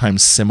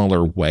sometimes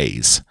similar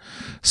ways.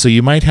 So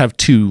you might have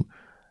two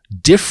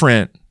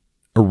different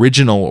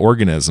original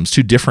organisms,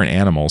 two different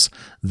animals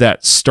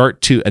that start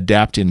to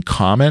adapt in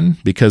common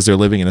because they're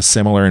living in a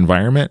similar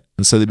environment,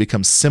 and so they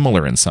become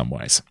similar in some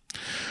ways.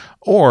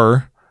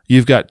 Or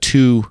you've got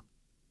two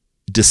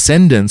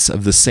descendants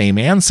of the same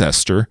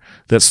ancestor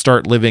that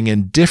start living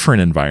in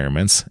different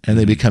environments, and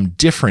they become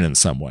different in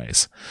some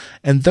ways.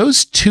 And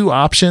those two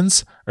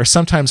options are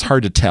sometimes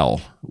hard to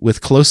tell.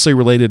 With closely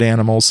related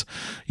animals,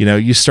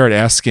 you start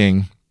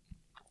asking,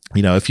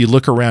 if you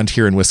look around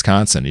here in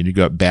Wisconsin and you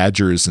got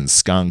badgers and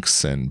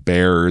skunks and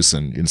bears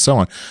and so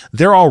on,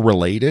 they're all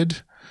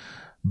related.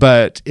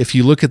 But if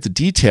you look at the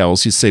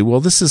details, you say,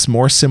 well, this is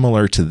more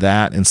similar to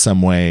that in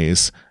some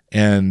ways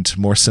and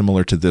more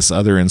similar to this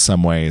other in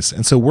some ways.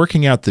 And so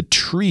working out the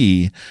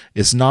tree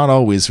is not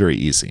always very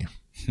easy.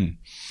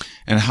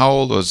 And how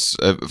old was,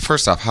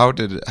 first off, how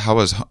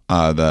was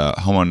the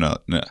Homo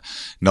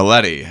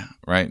naledi,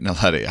 right?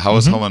 Naledi. How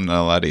was Homo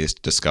naledi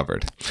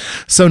discovered?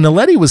 So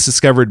naledi was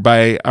discovered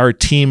by our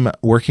team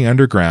working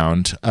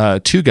underground.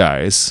 Two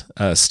guys,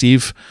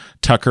 Steve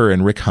Tucker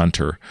and Rick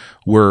Hunter,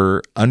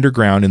 were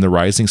underground in the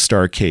Rising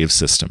Star cave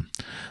system.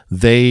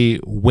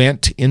 They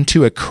went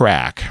into a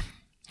crack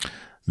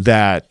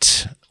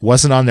that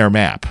wasn't on their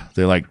map.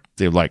 They're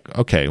like,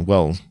 okay,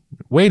 well,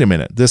 wait a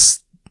minute.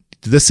 This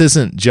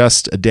isn't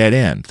just a dead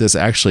end. This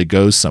actually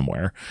goes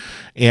somewhere.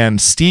 And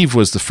Steve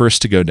was the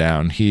first to go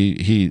down.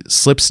 He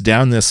slips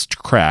down this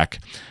crack.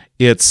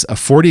 It's a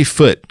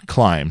 40-foot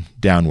climb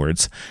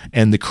downwards.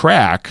 And the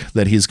crack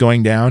that he's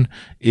going down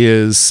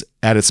is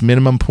at its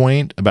minimum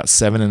point about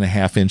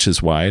 7.5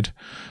 inches wide.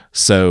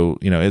 So,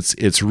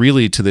 it's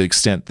really to the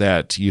extent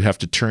that you have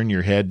to turn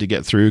your head to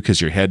get through because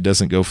your head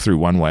doesn't go through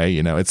one way.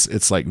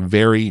 It's like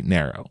very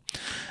narrow.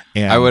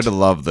 And I would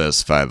love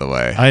this, by the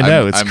way. I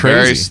know, it's I'm crazy.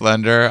 Very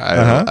slender.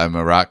 I'm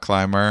a rock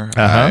climber.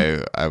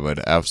 I would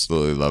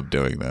absolutely love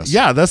doing this.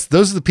 Yeah, those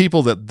are the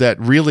people that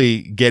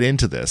really get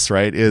into this,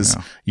 right?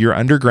 You're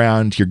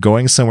underground, you're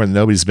going somewhere that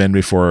nobody's been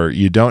before.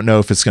 You don't know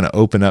if it's going to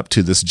open up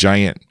to this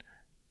giant,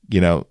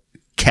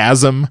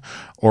 chasm,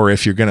 or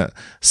if you're going to.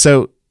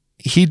 So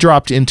he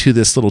dropped into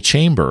this little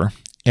chamber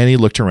and he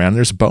looked around.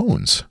 There's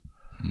bones,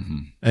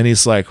 and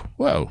he's like,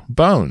 "Whoa,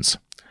 bones!"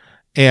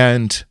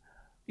 And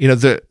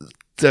the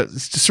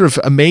sort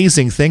of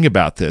amazing thing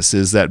about this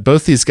is that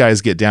both these guys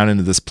get down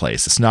into this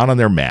place. It's not on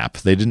their map.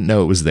 They didn't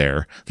know it was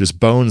there. There's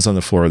bones on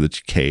the floor of the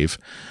cave,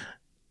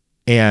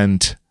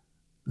 and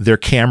their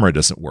camera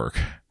doesn't work.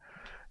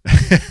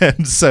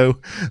 And so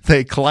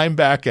they climb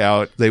back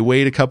out. They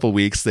wait a couple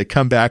weeks. They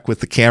come back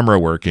with the camera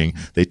working.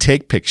 They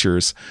take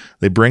pictures.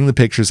 They bring the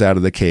pictures out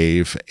of the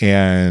cave,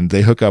 and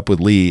they hook up with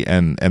Lee,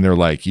 and they're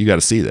like, "You got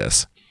to see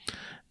this."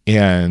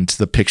 And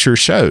the picture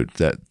showed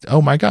that,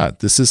 oh my God,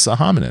 this is a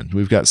hominin.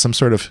 We've got some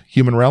sort of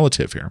human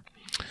relative here.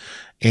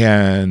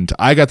 And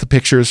I got the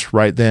pictures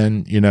right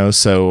then,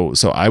 so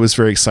I was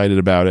very excited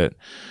about it.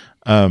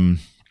 And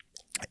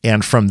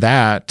from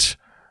that,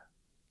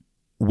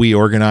 we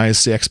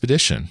organized the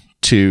expedition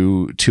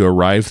to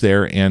arrive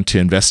there and to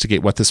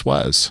investigate what this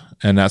was.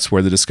 And that's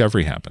where the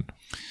discovery happened.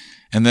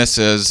 And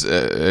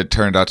it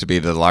turned out to be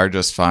the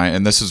largest find.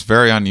 And this is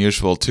very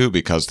unusual, too,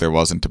 because there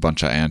wasn't a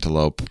bunch of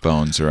antelope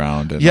bones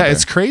around. Yeah,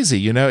 it's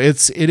crazy.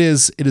 It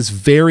is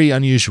very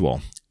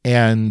unusual.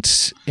 And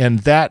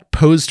that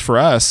posed for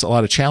us a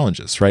lot of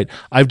challenges, right?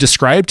 I've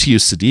described to you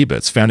Sediba.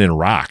 It's found in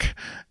rock.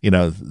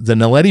 The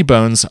Naledi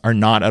bones are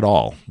not at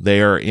all.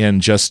 They are in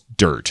just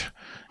dirt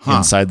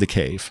inside the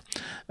cave.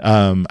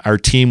 Our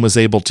team was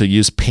able to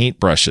use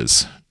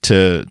paintbrushes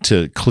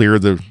to clear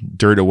the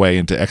dirt away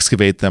and to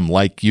excavate them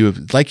like you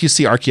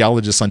see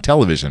archaeologists on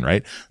television,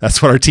 right?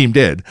 That's what our team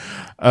did.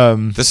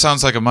 This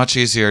sounds like a much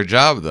easier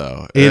job,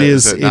 though. It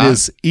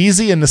is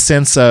easy in the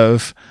sense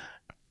of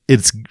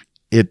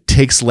it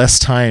takes less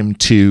time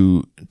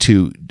to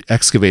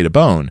excavate a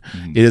bone.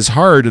 Mm-hmm. It is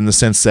hard in the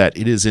sense that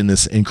it is in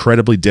this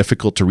incredibly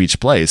difficult to reach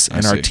place,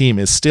 and our team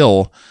is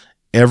still.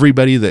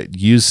 Everybody that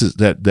uses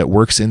that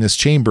works in this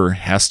chamber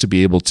has to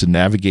be able to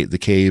navigate the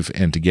cave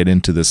and to get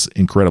into this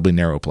incredibly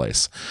narrow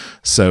place.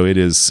 So it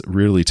is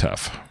really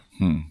tough.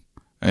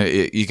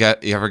 You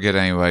ever get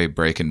anybody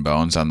breaking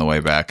bones on the way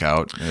back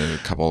out? A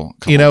couple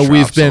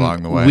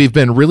along the way. We've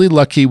been really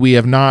lucky. We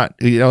have not.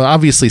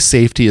 Obviously,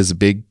 safety is a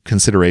big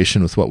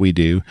consideration with what we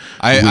do.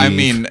 I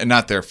mean,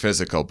 not their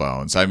physical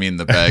bones. I mean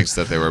the bags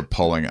that they were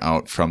pulling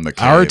out from the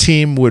cave. Our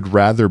team would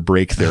rather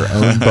break their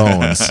own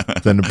bones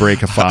than to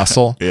break a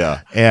fossil.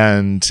 Yeah,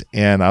 and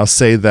I'll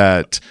say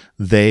that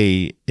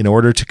they, in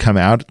order to come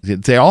out,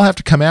 they all have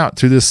to come out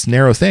through this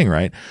narrow thing,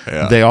 right?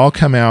 Yeah. They all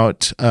come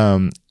out.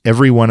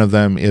 Every one of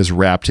them is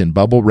wrapped in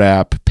bubble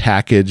wrap,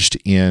 packaged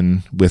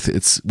in with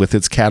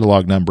its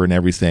catalog number and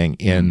everything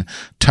in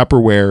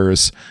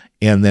Tupperwares,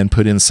 and then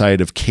put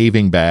inside of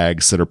caving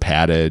bags that are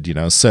padded.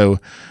 So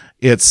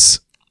it's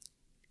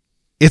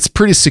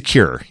pretty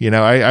secure.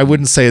 I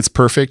wouldn't say it's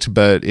perfect,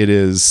 but it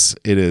is.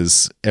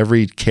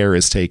 Every care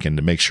is taken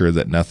to make sure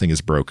that nothing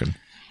is broken.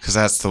 Because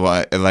that's the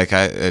way.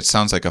 It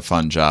sounds like a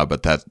fun job,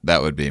 but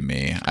that would be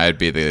me. I'd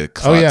be the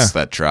klutz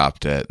that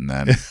dropped it, and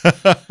then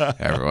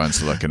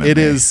everyone's looking at me. It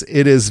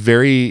is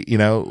very.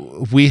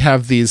 We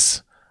have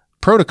these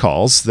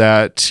protocols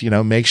that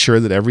make sure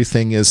that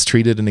everything is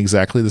treated in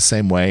exactly the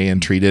same way and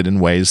treated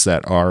in ways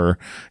that are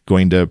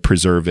going to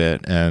preserve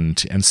it,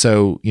 and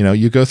so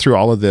you go through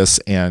all of this,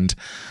 and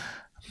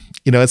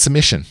it's a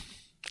mission,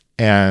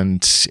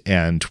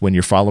 and when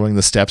you're following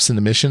the steps in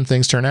the mission,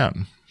 things turn out.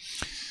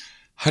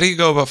 How do you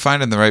go about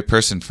finding the right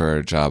person for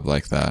a job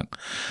like that?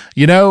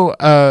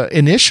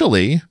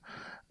 Initially,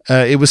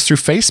 it was through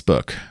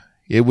Facebook.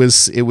 It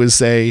was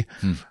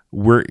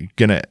we're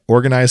going to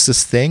organize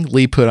this thing.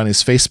 Lee put on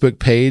his Facebook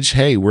page,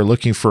 hey, we're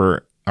looking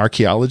for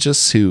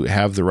archaeologists who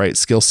have the right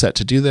skill set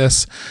to do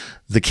this.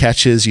 The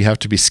catch is you have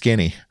to be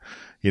skinny.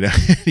 You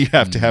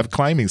have to have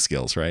climbing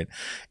skills, right?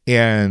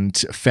 And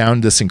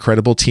found this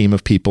incredible team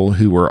of people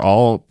who were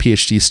all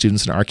PhD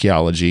students in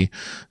archaeology,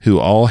 who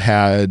all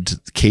had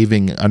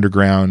caving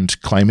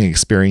underground climbing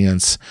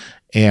experience,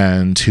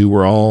 and who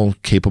were all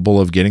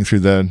capable of getting through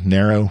the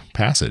narrow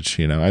passage.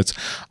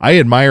 I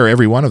admire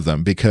every one of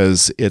them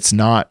because it's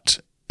not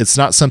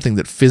something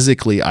that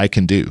physically I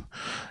can do.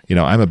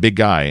 I'm a big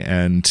guy,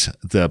 and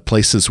the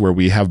places where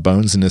we have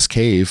bones in this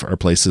cave are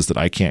places that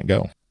I can't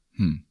go.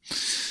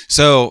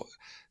 So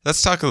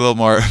let's talk a little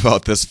more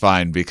about this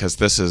find, because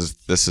this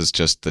is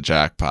just the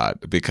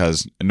jackpot.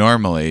 Because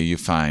normally you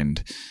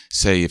find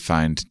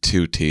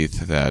two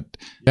teeth that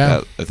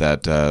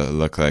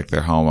look like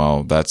they're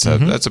homo. That's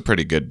a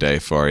pretty good day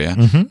for you.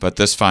 Mm-hmm. But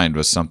this find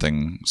was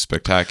something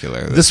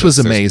spectacular. This was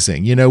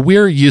amazing.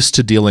 We're used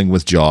to dealing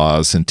with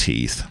jaws and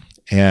teeth,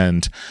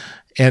 and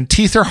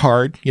teeth are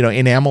hard.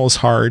 Enamel is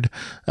hard.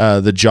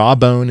 The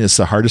jawbone is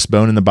the hardest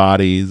bone in the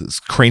body.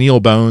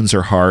 Cranial bones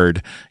are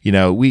hard.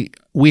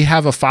 We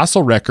have a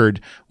fossil record,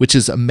 which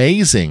is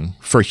amazing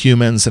for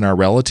humans and our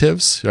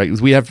relatives. Right?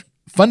 We have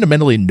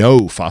fundamentally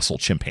no fossil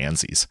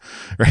chimpanzees,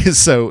 right?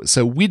 So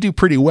we do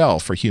pretty well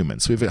for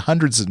humans. We have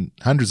hundreds and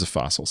hundreds of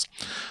fossils,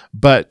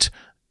 but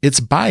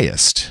it's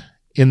biased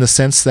in the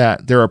sense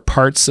that there are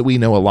parts that we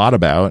know a lot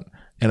about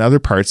and other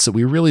parts that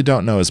we really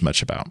don't know as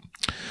much about.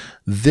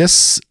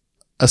 This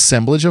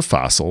assemblage of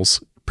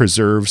fossils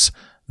preserves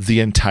the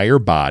entire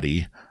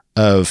body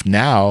of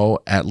now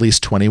at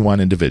least 21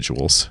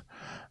 individuals.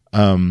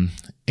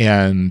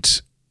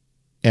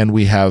 And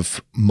we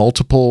have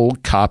multiple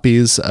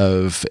copies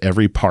of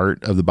every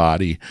part of the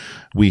body.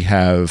 We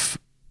have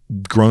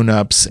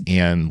grown-ups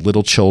and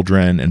little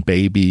children and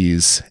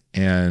babies,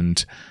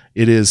 and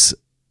it is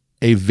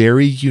a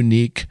very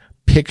unique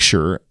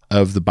picture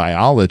of the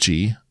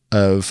biology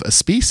of a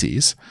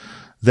species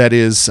that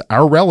is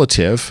our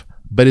relative,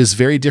 but is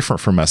very different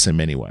from us in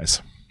many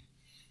ways.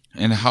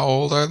 And how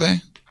old are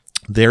they?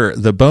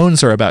 The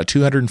bones are about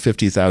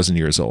 250,000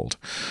 years old.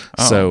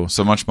 So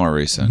much more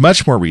recent.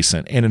 Much more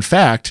recent. And in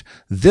fact,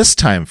 this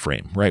time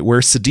frame, right,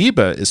 where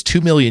Sediba is 2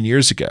 million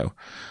years ago,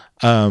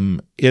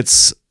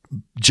 it's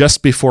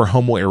just before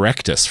Homo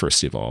erectus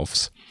first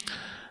evolves.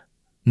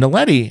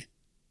 Naledi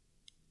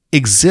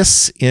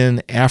exists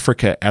in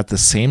Africa at the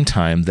same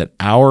time that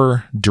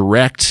our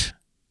direct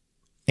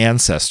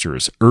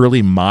ancestors,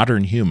 early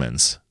modern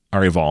humans,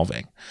 are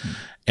evolving.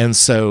 And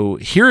so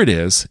here it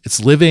is. It's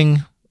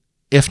living,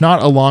 if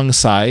not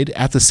alongside,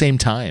 at the same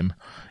time,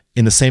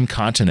 in the same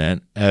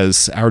continent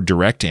as our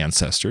direct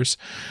ancestors.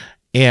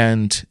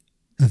 And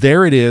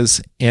there it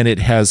is, and it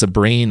has a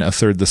brain a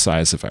third the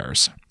size of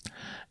ours.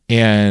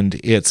 And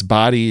its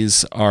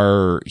bodies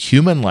are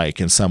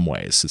human-like in some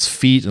ways. Its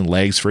feet and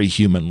legs very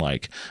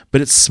human-like, but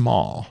it's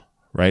small,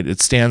 right?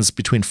 It stands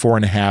between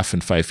 4.5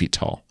 and 5 feet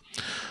tall.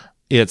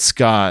 It's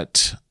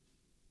got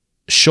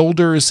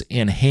shoulders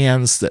and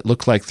hands that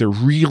look like they're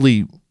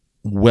really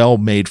well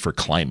made for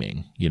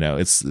climbing.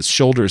 The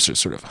shoulders are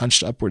sort of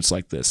hunched upwards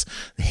like this.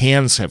 The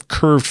hands have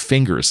curved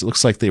fingers. It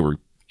looks like they were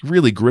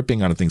really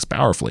gripping onto things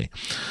powerfully.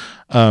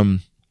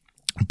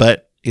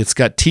 But it's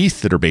got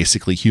teeth that are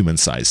basically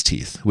human-sized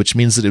teeth, which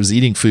means that it was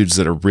eating foods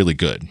that are really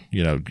good,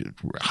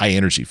 high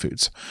energy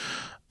foods.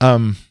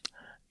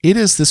 It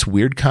is this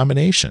weird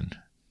combination.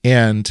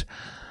 And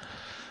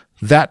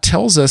that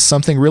tells us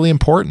something really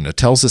important. It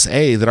tells us,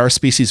 A, that our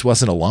species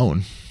wasn't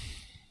alone,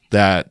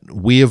 that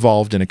we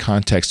evolved in a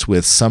context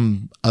with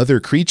some other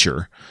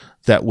creature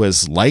that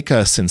was like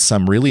us in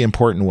some really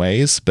important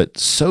ways, but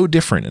so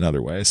different in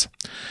other ways.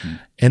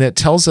 And it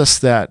tells us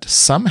that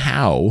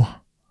somehow,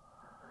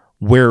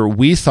 where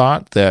we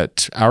thought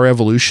that our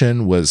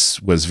evolution was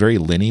very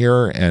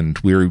linear and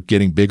we were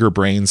getting bigger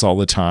brains all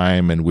the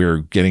time and we were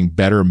getting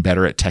better and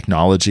better at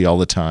technology all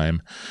the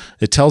time,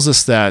 it tells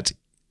us that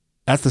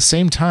at the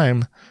same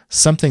time,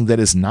 something that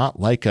is not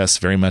like us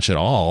very much at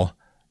all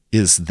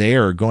is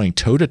there going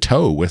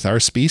toe-to-toe with our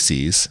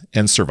species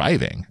and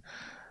surviving.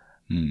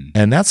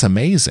 And that's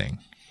amazing,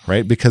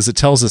 right? Because it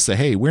tells us that,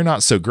 hey, we're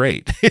not so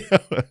great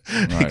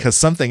because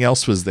something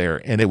else was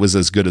there and it was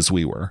as good as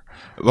we were.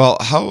 Well,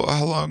 how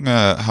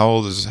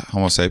old is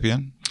Homo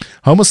sapien?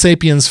 Homo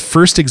sapiens,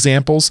 first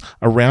examples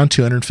around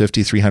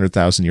 250,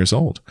 300,000 years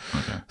old.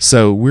 Okay.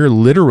 So we're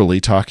literally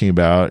talking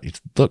about,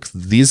 look,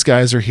 these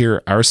guys are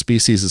here. Our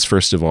species is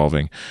first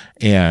evolving.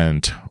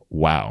 And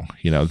wow,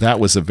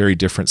 that was a very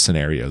different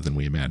scenario than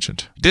we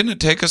imagined. Didn't it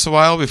take us a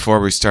while before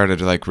we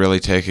started really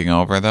taking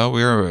over, though?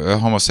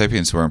 Homo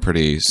sapiens were in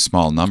pretty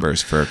small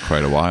numbers for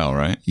quite a while,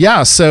 right?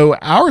 Yeah. So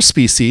our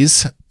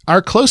species,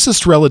 our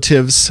closest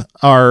relatives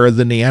are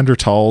the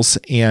Neanderthals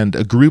and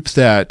a group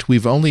that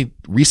we've only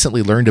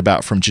recently learned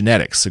about from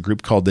genetics, a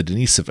group called the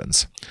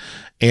Denisovans.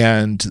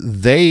 And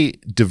they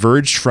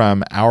diverged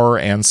from our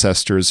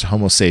ancestors,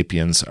 Homo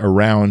sapiens,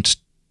 around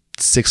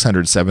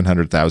 600,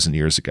 700,000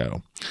 years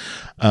ago.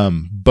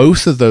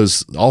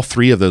 All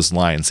three of those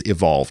lines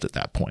evolved at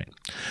that point.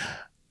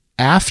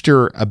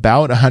 After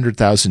about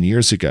 100,000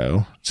 years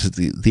ago,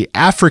 the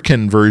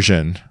African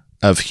version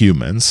of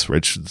humans,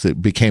 which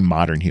became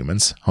modern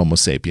humans, Homo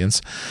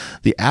sapiens,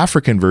 the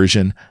African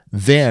version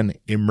then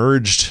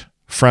emerged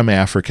from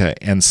Africa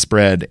and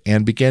spread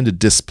and began to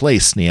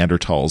displace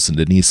Neanderthals and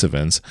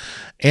Denisovans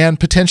and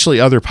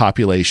potentially other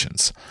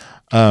populations.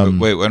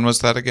 Wait, when was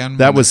that again?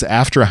 That was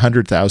after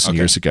 100,000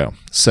 years ago.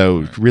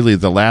 So really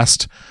the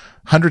last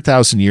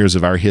 100,000 years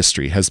of our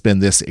history has been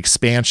this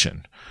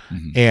expansion.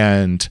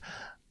 And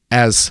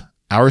as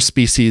our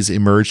species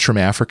emerged from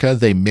Africa,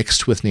 they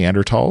mixed with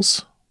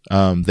Neanderthals.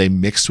 They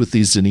mixed with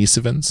these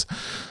Denisovans.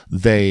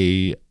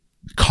 They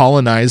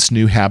colonized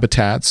new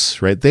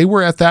habitats, right? They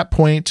were at that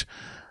point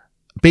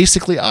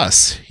basically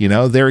us,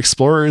 they're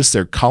explorers,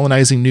 they're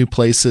colonizing new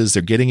places,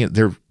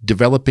 they're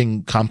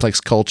developing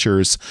complex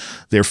cultures,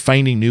 they're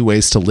finding new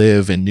ways to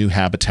live in new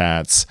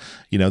habitats.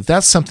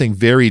 That's something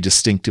very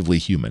distinctively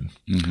human.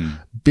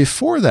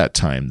 Before that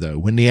time, though,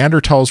 when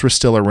Neanderthals were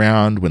still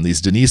around, when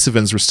these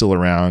Denisovans were still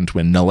around,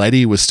 when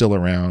Naledi was still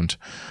around,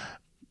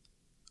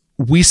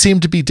 we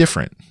seemed to be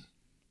different.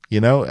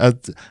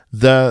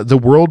 The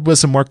world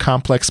was a more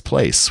complex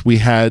place. We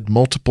had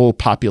multiple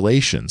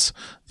populations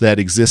that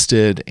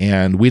existed,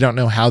 and we don't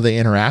know how they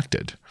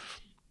interacted.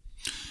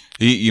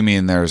 You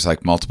mean there's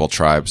multiple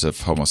tribes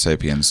of Homo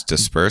sapiens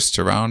dispersed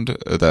around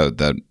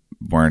that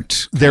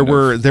weren't? There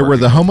were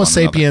the Homo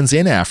sapiens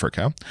in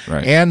Africa,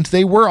 right, and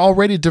they were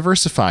already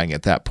diversifying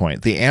at that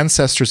point. The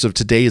ancestors of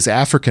today's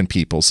African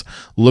peoples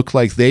look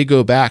like they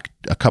go back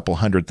a couple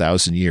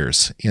 100,000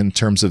 years in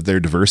terms of their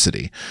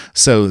diversity.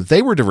 So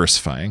they were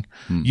diversifying.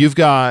 You've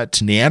got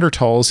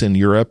Neanderthals in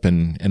Europe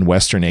and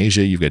Western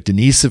Asia. You've got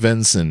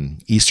Denisovans in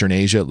Eastern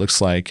Asia, it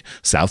looks like,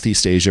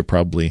 Southeast Asia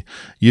probably.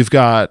 You've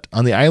got,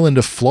 on the island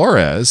of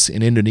Flores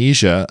in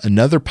Indonesia,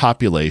 another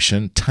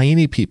population,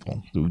 tiny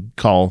people who we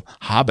call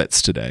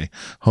hobbits today,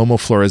 Homo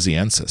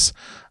floresiensis.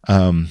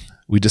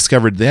 We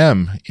discovered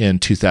them in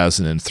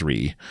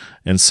 2003.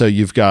 And so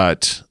you've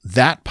got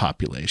that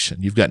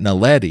population. You've got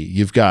Naledi.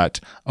 You've got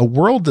a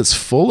world that's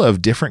full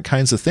of different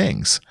kinds of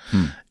things.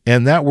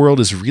 And that world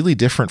is really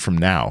different from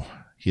now.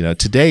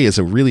 Today is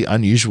a really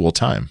unusual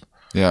time.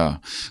 Yeah.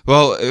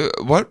 Well,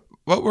 what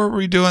were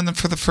we doing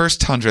for the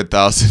first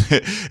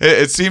 100,000?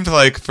 It seemed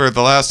like for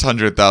the last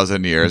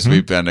 100,000 years,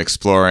 we've been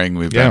exploring.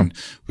 We've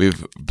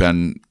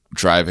been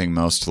driving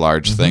most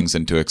large things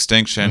into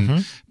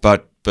extinction.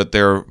 But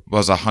there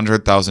was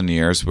 100,000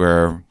 years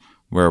where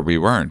we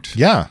weren't.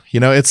 Yeah.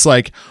 It's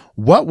like,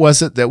 what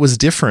was it that was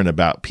different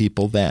about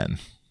people then?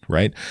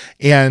 Right.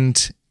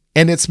 And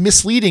it's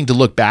misleading to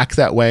look back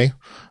that way,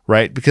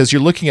 right? Because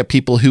you're looking at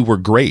people who were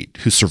great,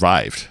 who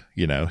survived,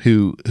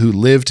 who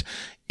lived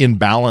in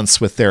balance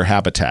with their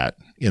habitat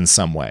in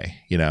some way,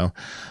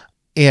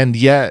 and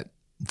yet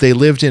they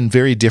lived in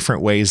very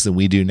different ways than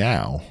we do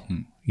now.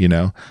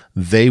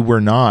 They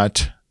were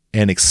not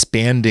an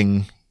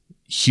expanding,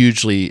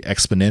 hugely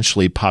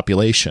exponentially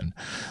population.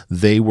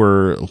 They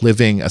were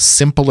living a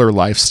simpler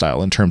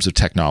lifestyle in terms of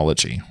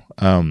technology.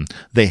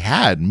 They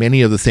had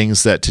many of the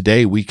things that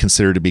today we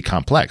consider to be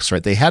complex,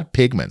 right? They had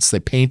pigments. They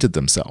painted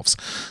themselves.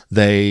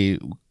 They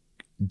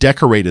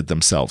decorated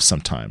themselves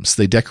sometimes.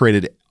 They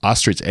decorated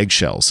ostrich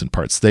eggshells in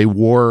parts. They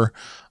wore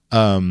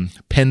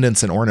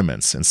pendants and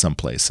ornaments in some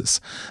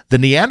places. The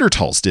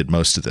Neanderthals did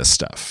most of this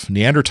stuff.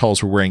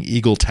 Neanderthals were wearing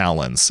eagle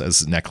talons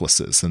as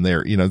necklaces, and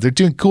they're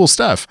doing cool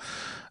stuff.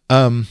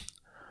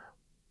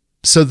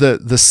 So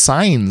the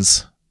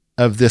signs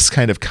of this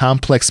kind of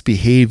complex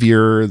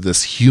behavior,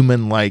 this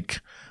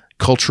human-like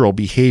cultural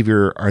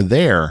behavior are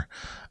there.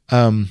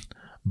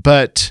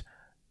 But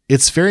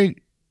it's very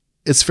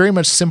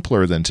much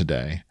simpler than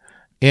today,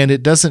 and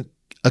it doesn't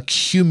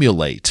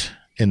accumulate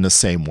in the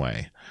same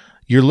way.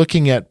 You're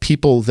looking at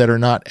people that are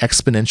not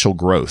exponential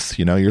growth.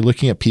 You're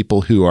looking at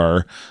people who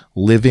are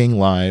living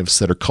lives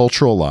that are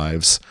cultural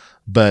lives,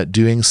 but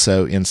doing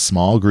so in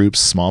small groups,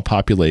 small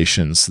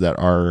populations that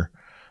are,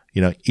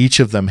 each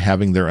of them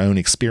having their own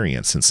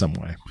experience in some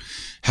way.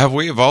 Have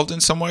we evolved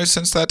in some ways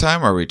since that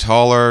time? Are we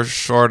taller,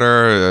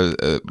 shorter?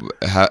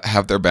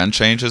 Have there been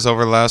changes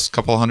over the last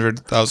couple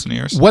 100,000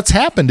 years? What's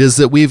happened is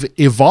that we've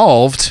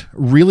evolved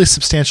really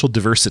substantial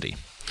diversity.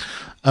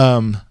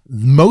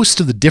 Most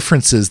of the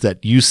differences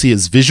that you see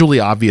is visually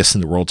obvious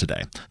in the world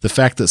today. The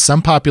fact that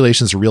some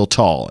populations are real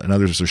tall and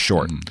others are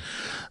short.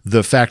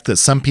 The fact that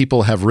some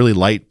people have really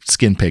light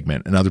skin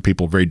pigment and other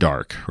people very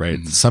dark,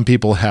 right? Some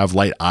people have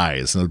light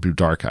eyes and other people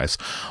dark eyes.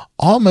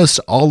 Almost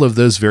all of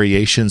those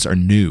variations are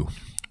new.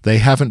 They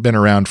haven't been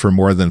around for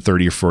more than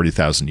 30 or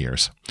 40,000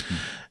 years.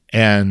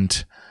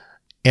 And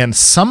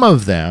some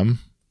of them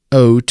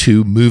owe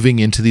to moving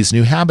into these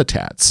new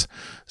habitats.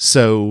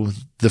 So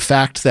the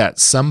fact that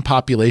some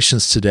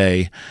populations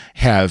today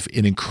have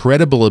an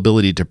incredible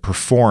ability to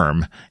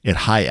perform at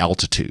high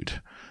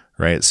altitude,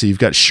 right? So you've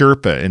got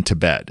Sherpa in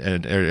Tibet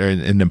and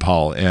in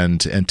Nepal and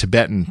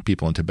Tibetan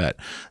people in Tibet.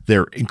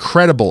 They're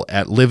incredible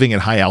at living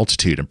at high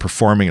altitude and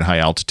performing at high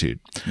altitude.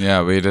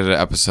 Yeah, we did an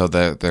episode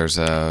that there's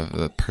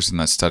a person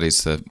that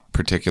studies the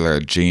particular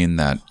gene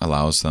that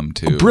allows them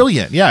to.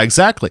 Brilliant. Yeah,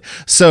 exactly.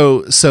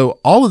 So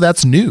all of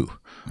that's new,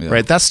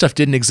 right? That stuff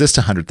didn't exist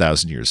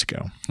 100,000 years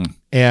ago.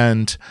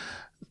 And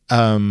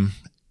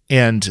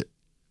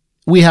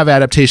we have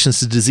adaptations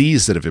to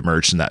disease that have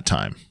emerged in that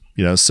time.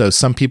 So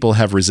some people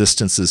have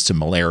resistances to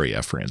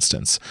malaria, for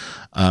instance.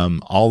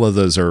 All of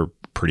those are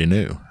pretty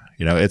new.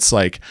 It's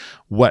like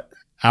what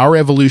our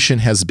evolution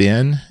has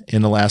been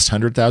in the last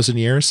 100,000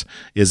 years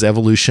is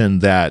evolution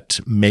that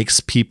makes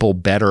people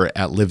better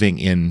at living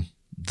in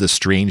the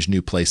strange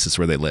new places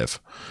where they live.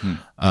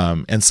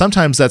 And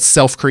sometimes that's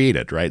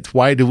self-created, right?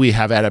 Why do we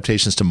have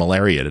adaptations to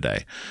malaria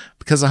today?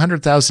 Because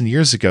 100,000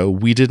 years ago,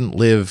 we didn't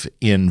live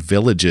in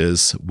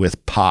villages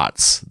with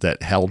pots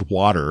that held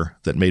water,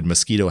 that made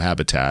mosquito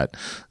habitat,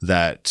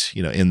 that,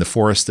 in the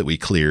forest that we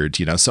cleared,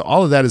 so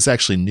all of that is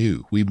actually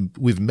new.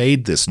 We've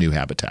made this new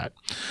habitat.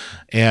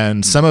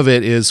 And some of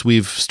it is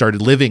we've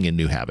started living in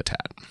new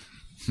habitat.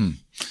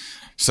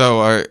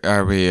 So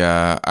are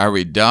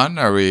we done?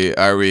 Are we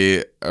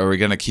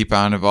going to keep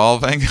on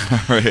evolving?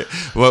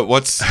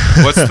 What's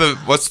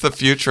the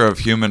future of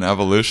human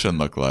evolution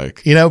look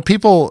like?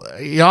 People,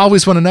 you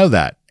always want to know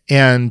that,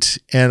 and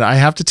I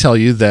have to tell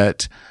you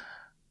that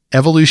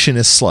evolution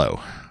is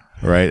slow,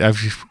 right?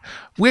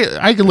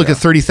 I can look at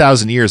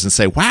 30,000 years and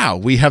say, wow,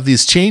 we have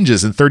these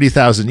changes in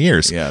 30,000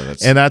 years. Yeah,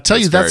 and I tell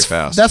you, that's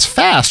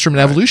fast from an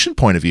evolution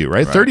point of view,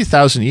 right?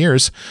 30,000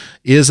 years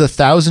is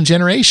 1,000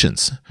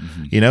 generations.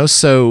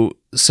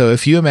 So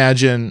if you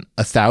imagine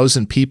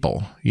 1,000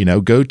 people,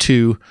 go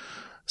to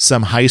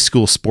some high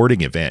school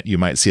sporting event, you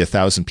might see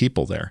 1,000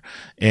 people there.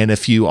 And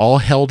if you all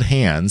held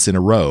hands in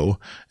a row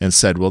and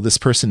said, well, this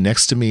person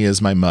next to me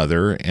is my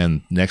mother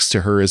and next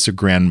to her is a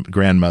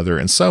grandmother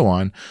and so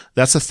on,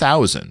 that's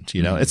 1,000.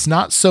 It's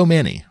not so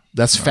many.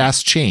 That's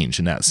fast change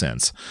in that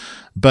sense.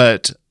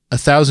 But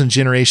 1,000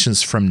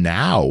 generations from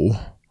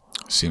now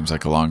seems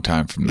like a long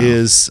time from now.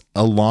 Is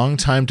a long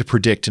time to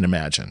predict and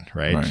imagine,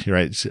 right?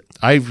 Right.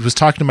 I was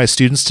talking to my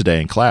students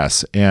today in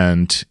class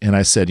and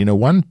I said,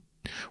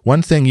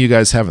 one thing you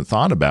guys haven't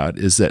thought about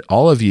is that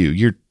all of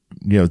you,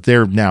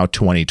 they're now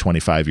 20,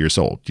 25 years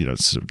old,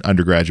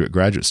 undergraduate,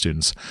 graduate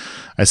students.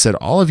 I said,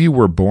 all of you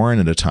were born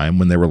at a time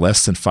when there were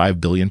less than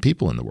 5 billion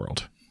people in the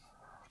world.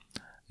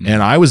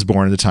 And I was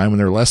born at a time when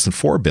there were less than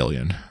 4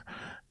 billion.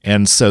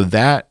 And so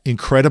that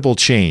incredible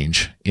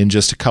change in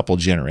just a couple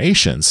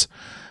generations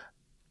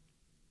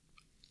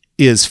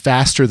is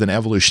faster than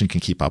evolution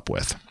can keep up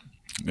with.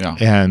 Yeah.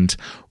 And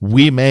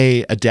we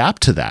may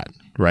adapt to that.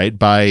 Right.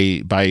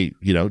 By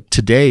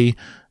today,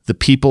 the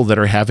people that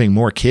are having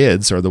more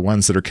kids are the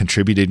ones that are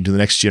contributing to the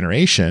next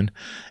generation,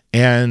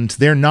 and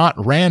they're not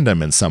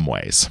random in some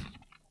ways.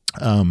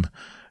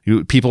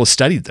 People have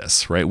studied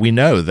this, right? We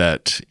know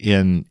that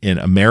in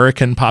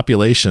American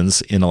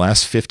populations in the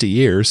last 50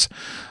 years,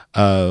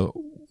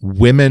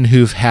 women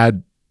who've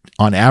had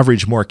on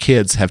average more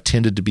kids have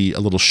tended to be a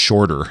little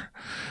shorter,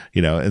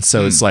 and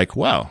so it's like,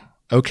 wow,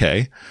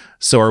 okay.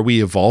 So are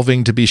we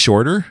evolving to be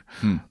shorter?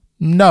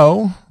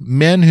 No,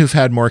 men who've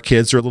had more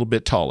kids are a little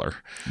bit taller,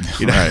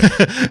 Right.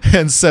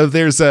 And so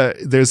there's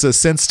a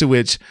sense to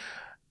which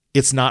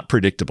it's not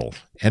predictable,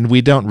 and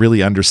we don't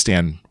really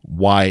understand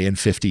why in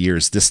 50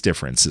 years this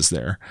difference is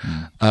there.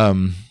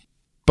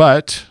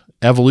 But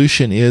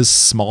evolution is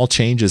small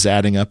changes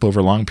adding up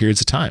over long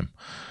periods of time,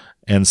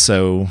 and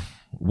so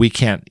we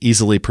can't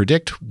easily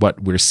predict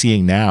what we're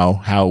seeing now,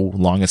 how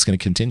long it's going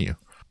to continue.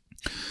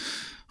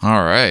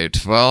 All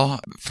right. Well,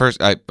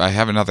 first, I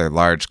have another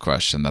large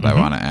question that I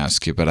want to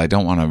ask you, but I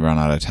don't want to run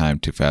out of time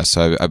too fast.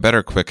 So I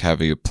better quick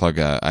have you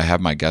I have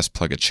my guests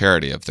plug a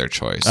charity of their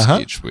choice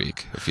each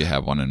week, if you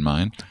have one in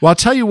mind. Well, I'll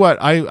tell you what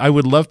I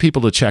would love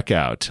people to check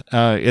out.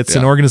 It's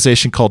an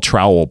organization called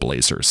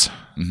Trailblazers.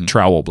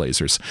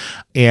 Trailblazers.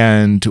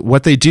 And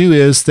what they do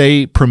is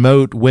they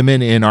promote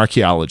women in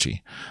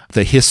archaeology,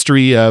 the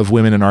history of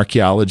women in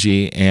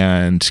archaeology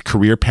and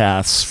career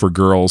paths for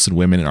girls and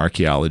women in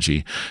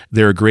archaeology.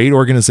 They're a great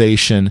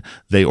organization.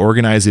 They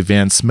organize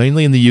events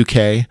mainly in the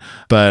UK,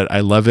 but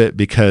I love it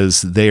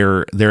because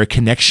they're a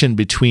connection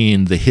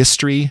between the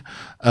history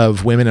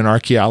of women in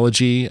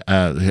archaeology.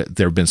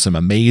 There have been some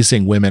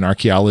amazing women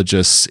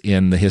archaeologists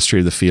in the history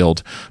of the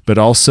field, but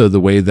also the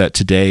way that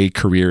today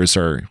careers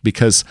are,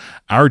 because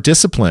our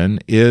discipline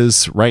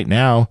is right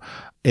now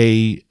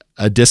a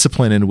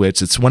discipline in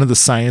which it's one of the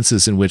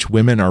sciences in which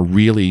women are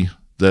really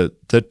the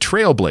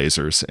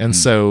trailblazers. And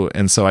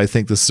so I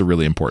think this is a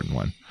really important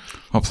one.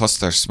 Well, plus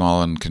they're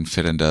small and can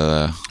fit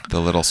into the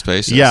little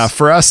spaces. Yeah,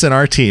 for us and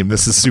our team,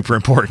 this is super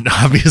important.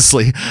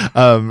 Obviously,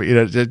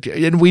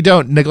 and we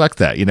don't neglect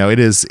that. It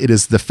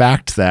is the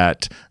fact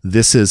that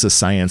this is a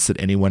science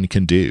that anyone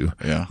can do.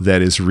 Yeah.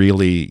 That is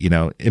really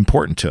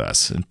important to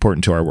us,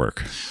 important to our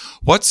work.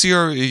 What's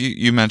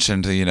you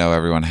mentioned,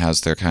 everyone has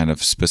their kind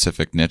of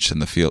specific niche in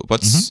the field.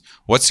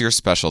 What's your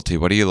specialty?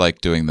 What do you like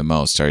doing the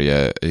most? Are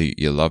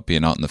you love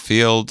being out in the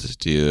field?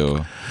 Do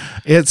you?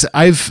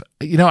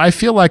 I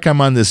feel like I'm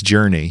on this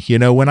journey.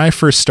 When I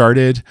first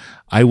started,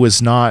 I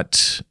was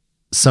not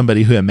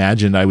somebody who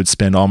imagined I would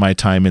spend all my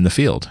time in the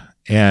field.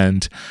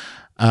 And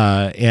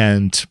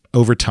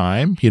over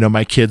time,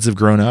 my kids have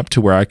grown up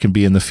to where I can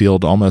be in the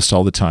field almost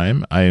all the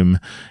time. I'm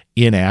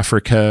in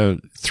Africa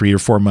 3 or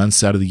 4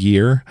 months out of the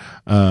year.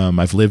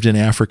 I've lived in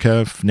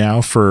Africa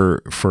now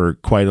for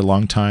quite a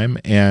long time,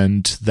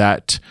 and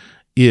that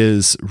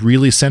is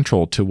really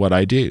central to what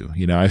I do.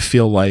 I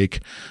feel like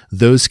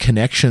those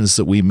connections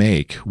that we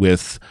make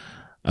with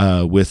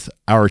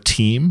our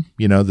team,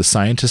 the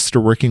scientists that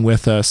are working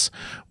with us,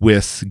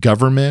 with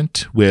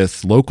government,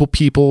 with local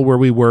people where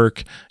we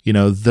work,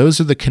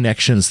 those are the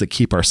connections that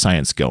keep our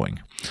science going.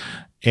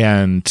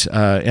 And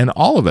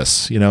all of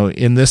us,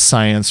 in this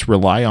science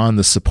rely on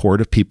the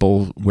support of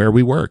people where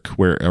we work,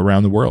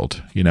 around the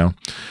world.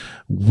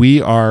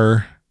 We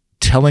are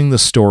telling the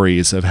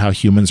stories of how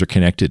humans are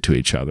connected to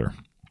each other.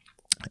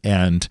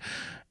 And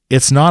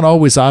it's not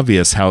always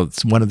obvious how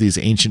one of these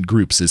ancient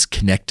groups is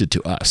connected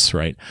to us,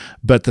 right?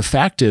 But the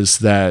fact is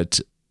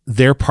that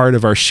they're part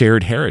of our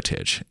shared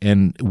heritage,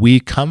 and we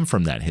come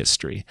from that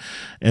history.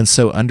 And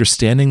so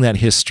understanding that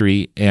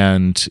history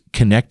and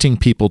connecting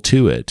people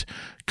to it,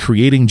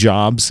 creating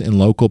jobs in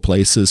local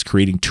places,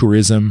 creating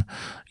tourism,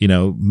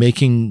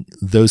 making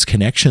those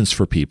connections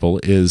for people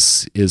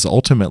is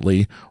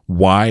ultimately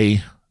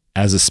why,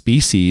 as a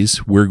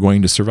species, we're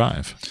going to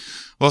survive.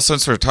 Well,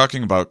 since we're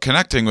talking about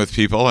connecting with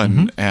people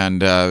and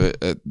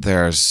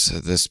there's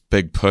this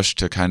big push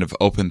to kind of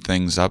open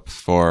things up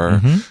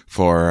for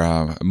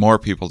more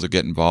people to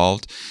get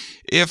involved.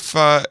 If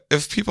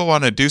people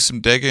want to do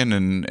some digging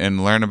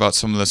and learn about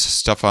some of this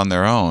stuff on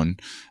their own,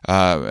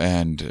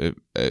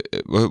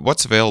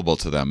 what's available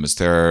to them? Is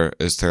there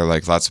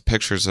like lots of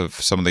pictures of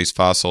some of these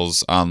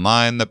fossils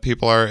online that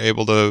people are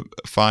able to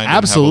find?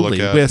 Absolutely.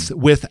 And have a look at?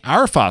 With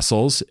our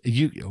fossils,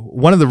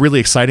 one of the really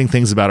exciting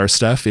things about our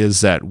stuff is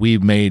that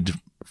we've made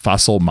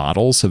fossil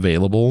models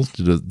available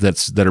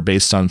that are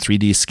based on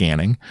 3D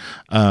scanning.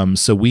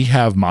 So we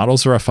have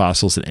models of our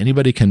fossils that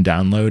anybody can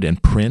download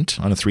and print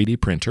on a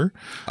 3D printer.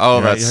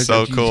 Oh, right? That's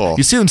so cool.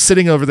 You see them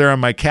sitting over there on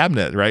my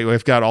cabinet, right?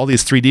 We've got all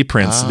these 3D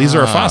prints. These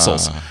are our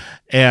fossils.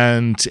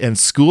 And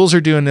schools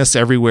are doing this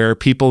everywhere.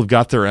 People have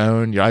got their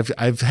own.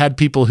 I've had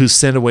people who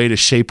send away to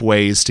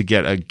Shapeways to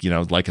get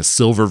like a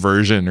silver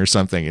version or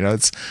something.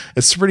 It's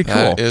pretty cool.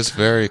 That is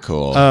very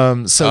cool.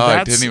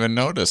 I didn't even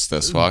notice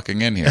this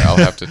walking in here. I'll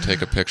have to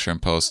take a picture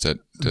and post it.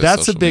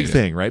 That's a big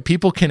thing, right?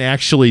 People,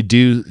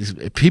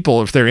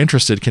 if they're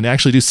interested, can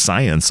actually do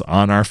science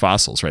on our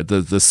fossils, right?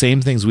 The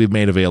same things we've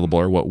made available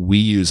are what we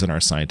use in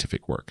our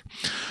scientific work.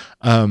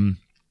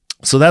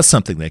 So that's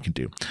something they can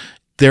do.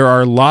 There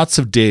are lots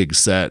of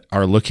digs that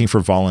are looking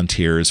for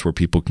volunteers where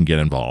people can get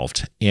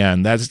involved.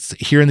 And that's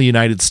here in the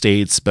United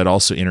States, but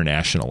also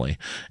internationally.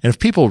 And if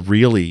people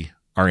really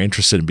are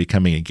interested in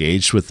becoming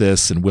engaged with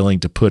this and willing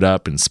to put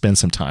up and spend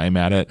some time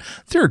at it,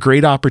 there are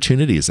great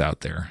opportunities out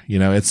there.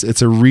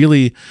 It's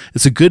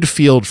a good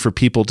field for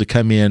people to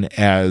come in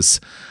as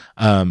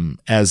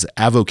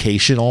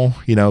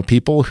avocational,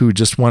 people who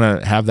just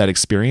want to have that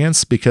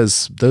experience,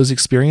 because those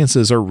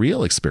experiences are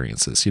real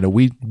experiences.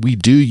 We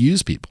do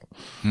use people.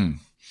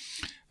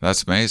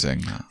 That's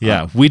amazing.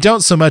 Yeah, we don't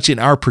so much in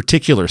our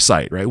particular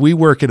site, right? We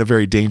work in a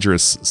very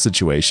dangerous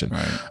situation,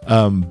 right.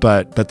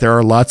 But there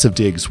are lots of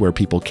digs where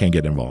people can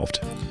get involved.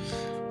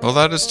 Well,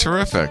 that is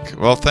terrific.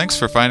 Well, thanks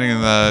for finding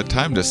the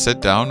time to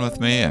sit down with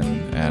me,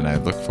 and I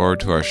look forward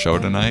to our show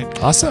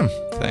tonight. Awesome.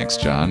 Thanks,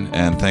 John,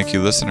 and thank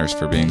you, listeners,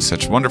 for being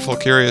such wonderful,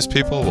 curious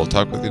people. We'll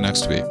talk with you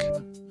next week.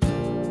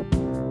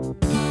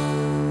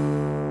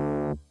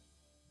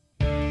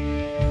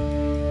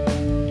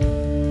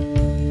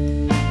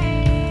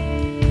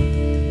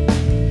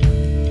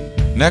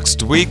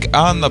 Next week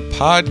on the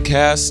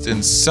podcast,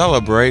 in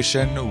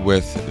celebration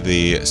with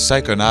the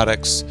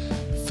Psychonautics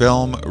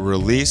film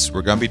release,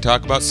 we're going to be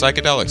talking about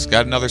psychedelics.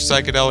 Got another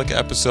psychedelic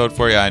episode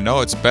for you. I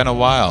know it's been a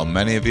while.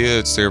 Many of you,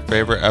 it's your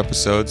favorite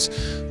episodes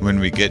when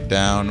we get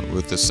down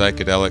with the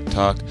psychedelic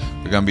talk.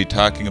 We're going to be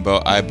talking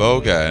about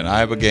iboga and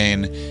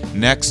ibogaine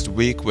next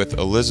week with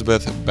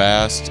Elizabeth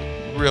Bast.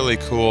 Really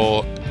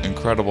cool,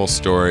 incredible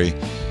story.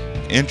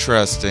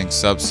 Interesting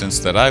substance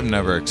that I've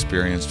never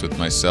experienced with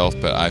myself,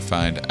 but I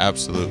find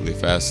absolutely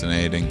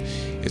fascinating.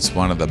 It's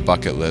one of the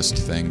bucket list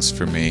things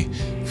for me,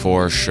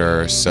 for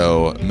sure.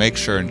 So make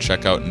sure and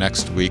check out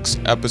next week's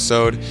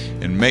episode,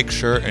 and make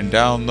sure and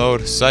download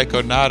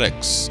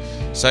Psychonautics,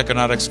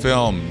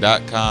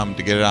 psychonauticsfilm.com,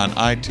 to get it on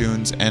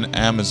iTunes and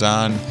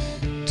Amazon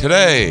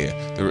today.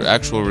 The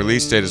actual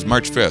release date is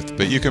March 5th,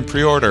 but you can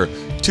pre-order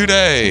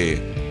today,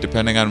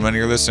 depending on when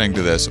you're listening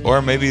to this,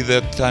 or maybe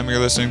the time you're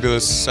listening to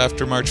this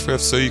after March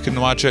 5th, so you can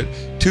watch it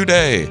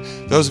today.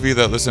 Those of you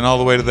that listen all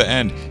the way to the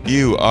end,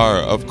 you are,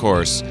 of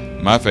course,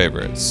 my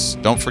favorites.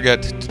 Don't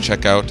forget to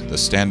check out the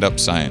Stand-Up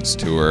Science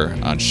Tour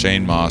on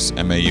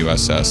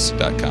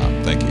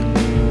ShaneMauss.com. Thank you.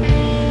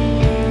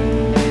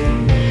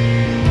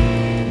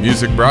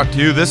 Music brought to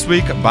you this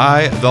week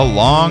by The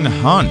Long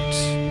Hunt.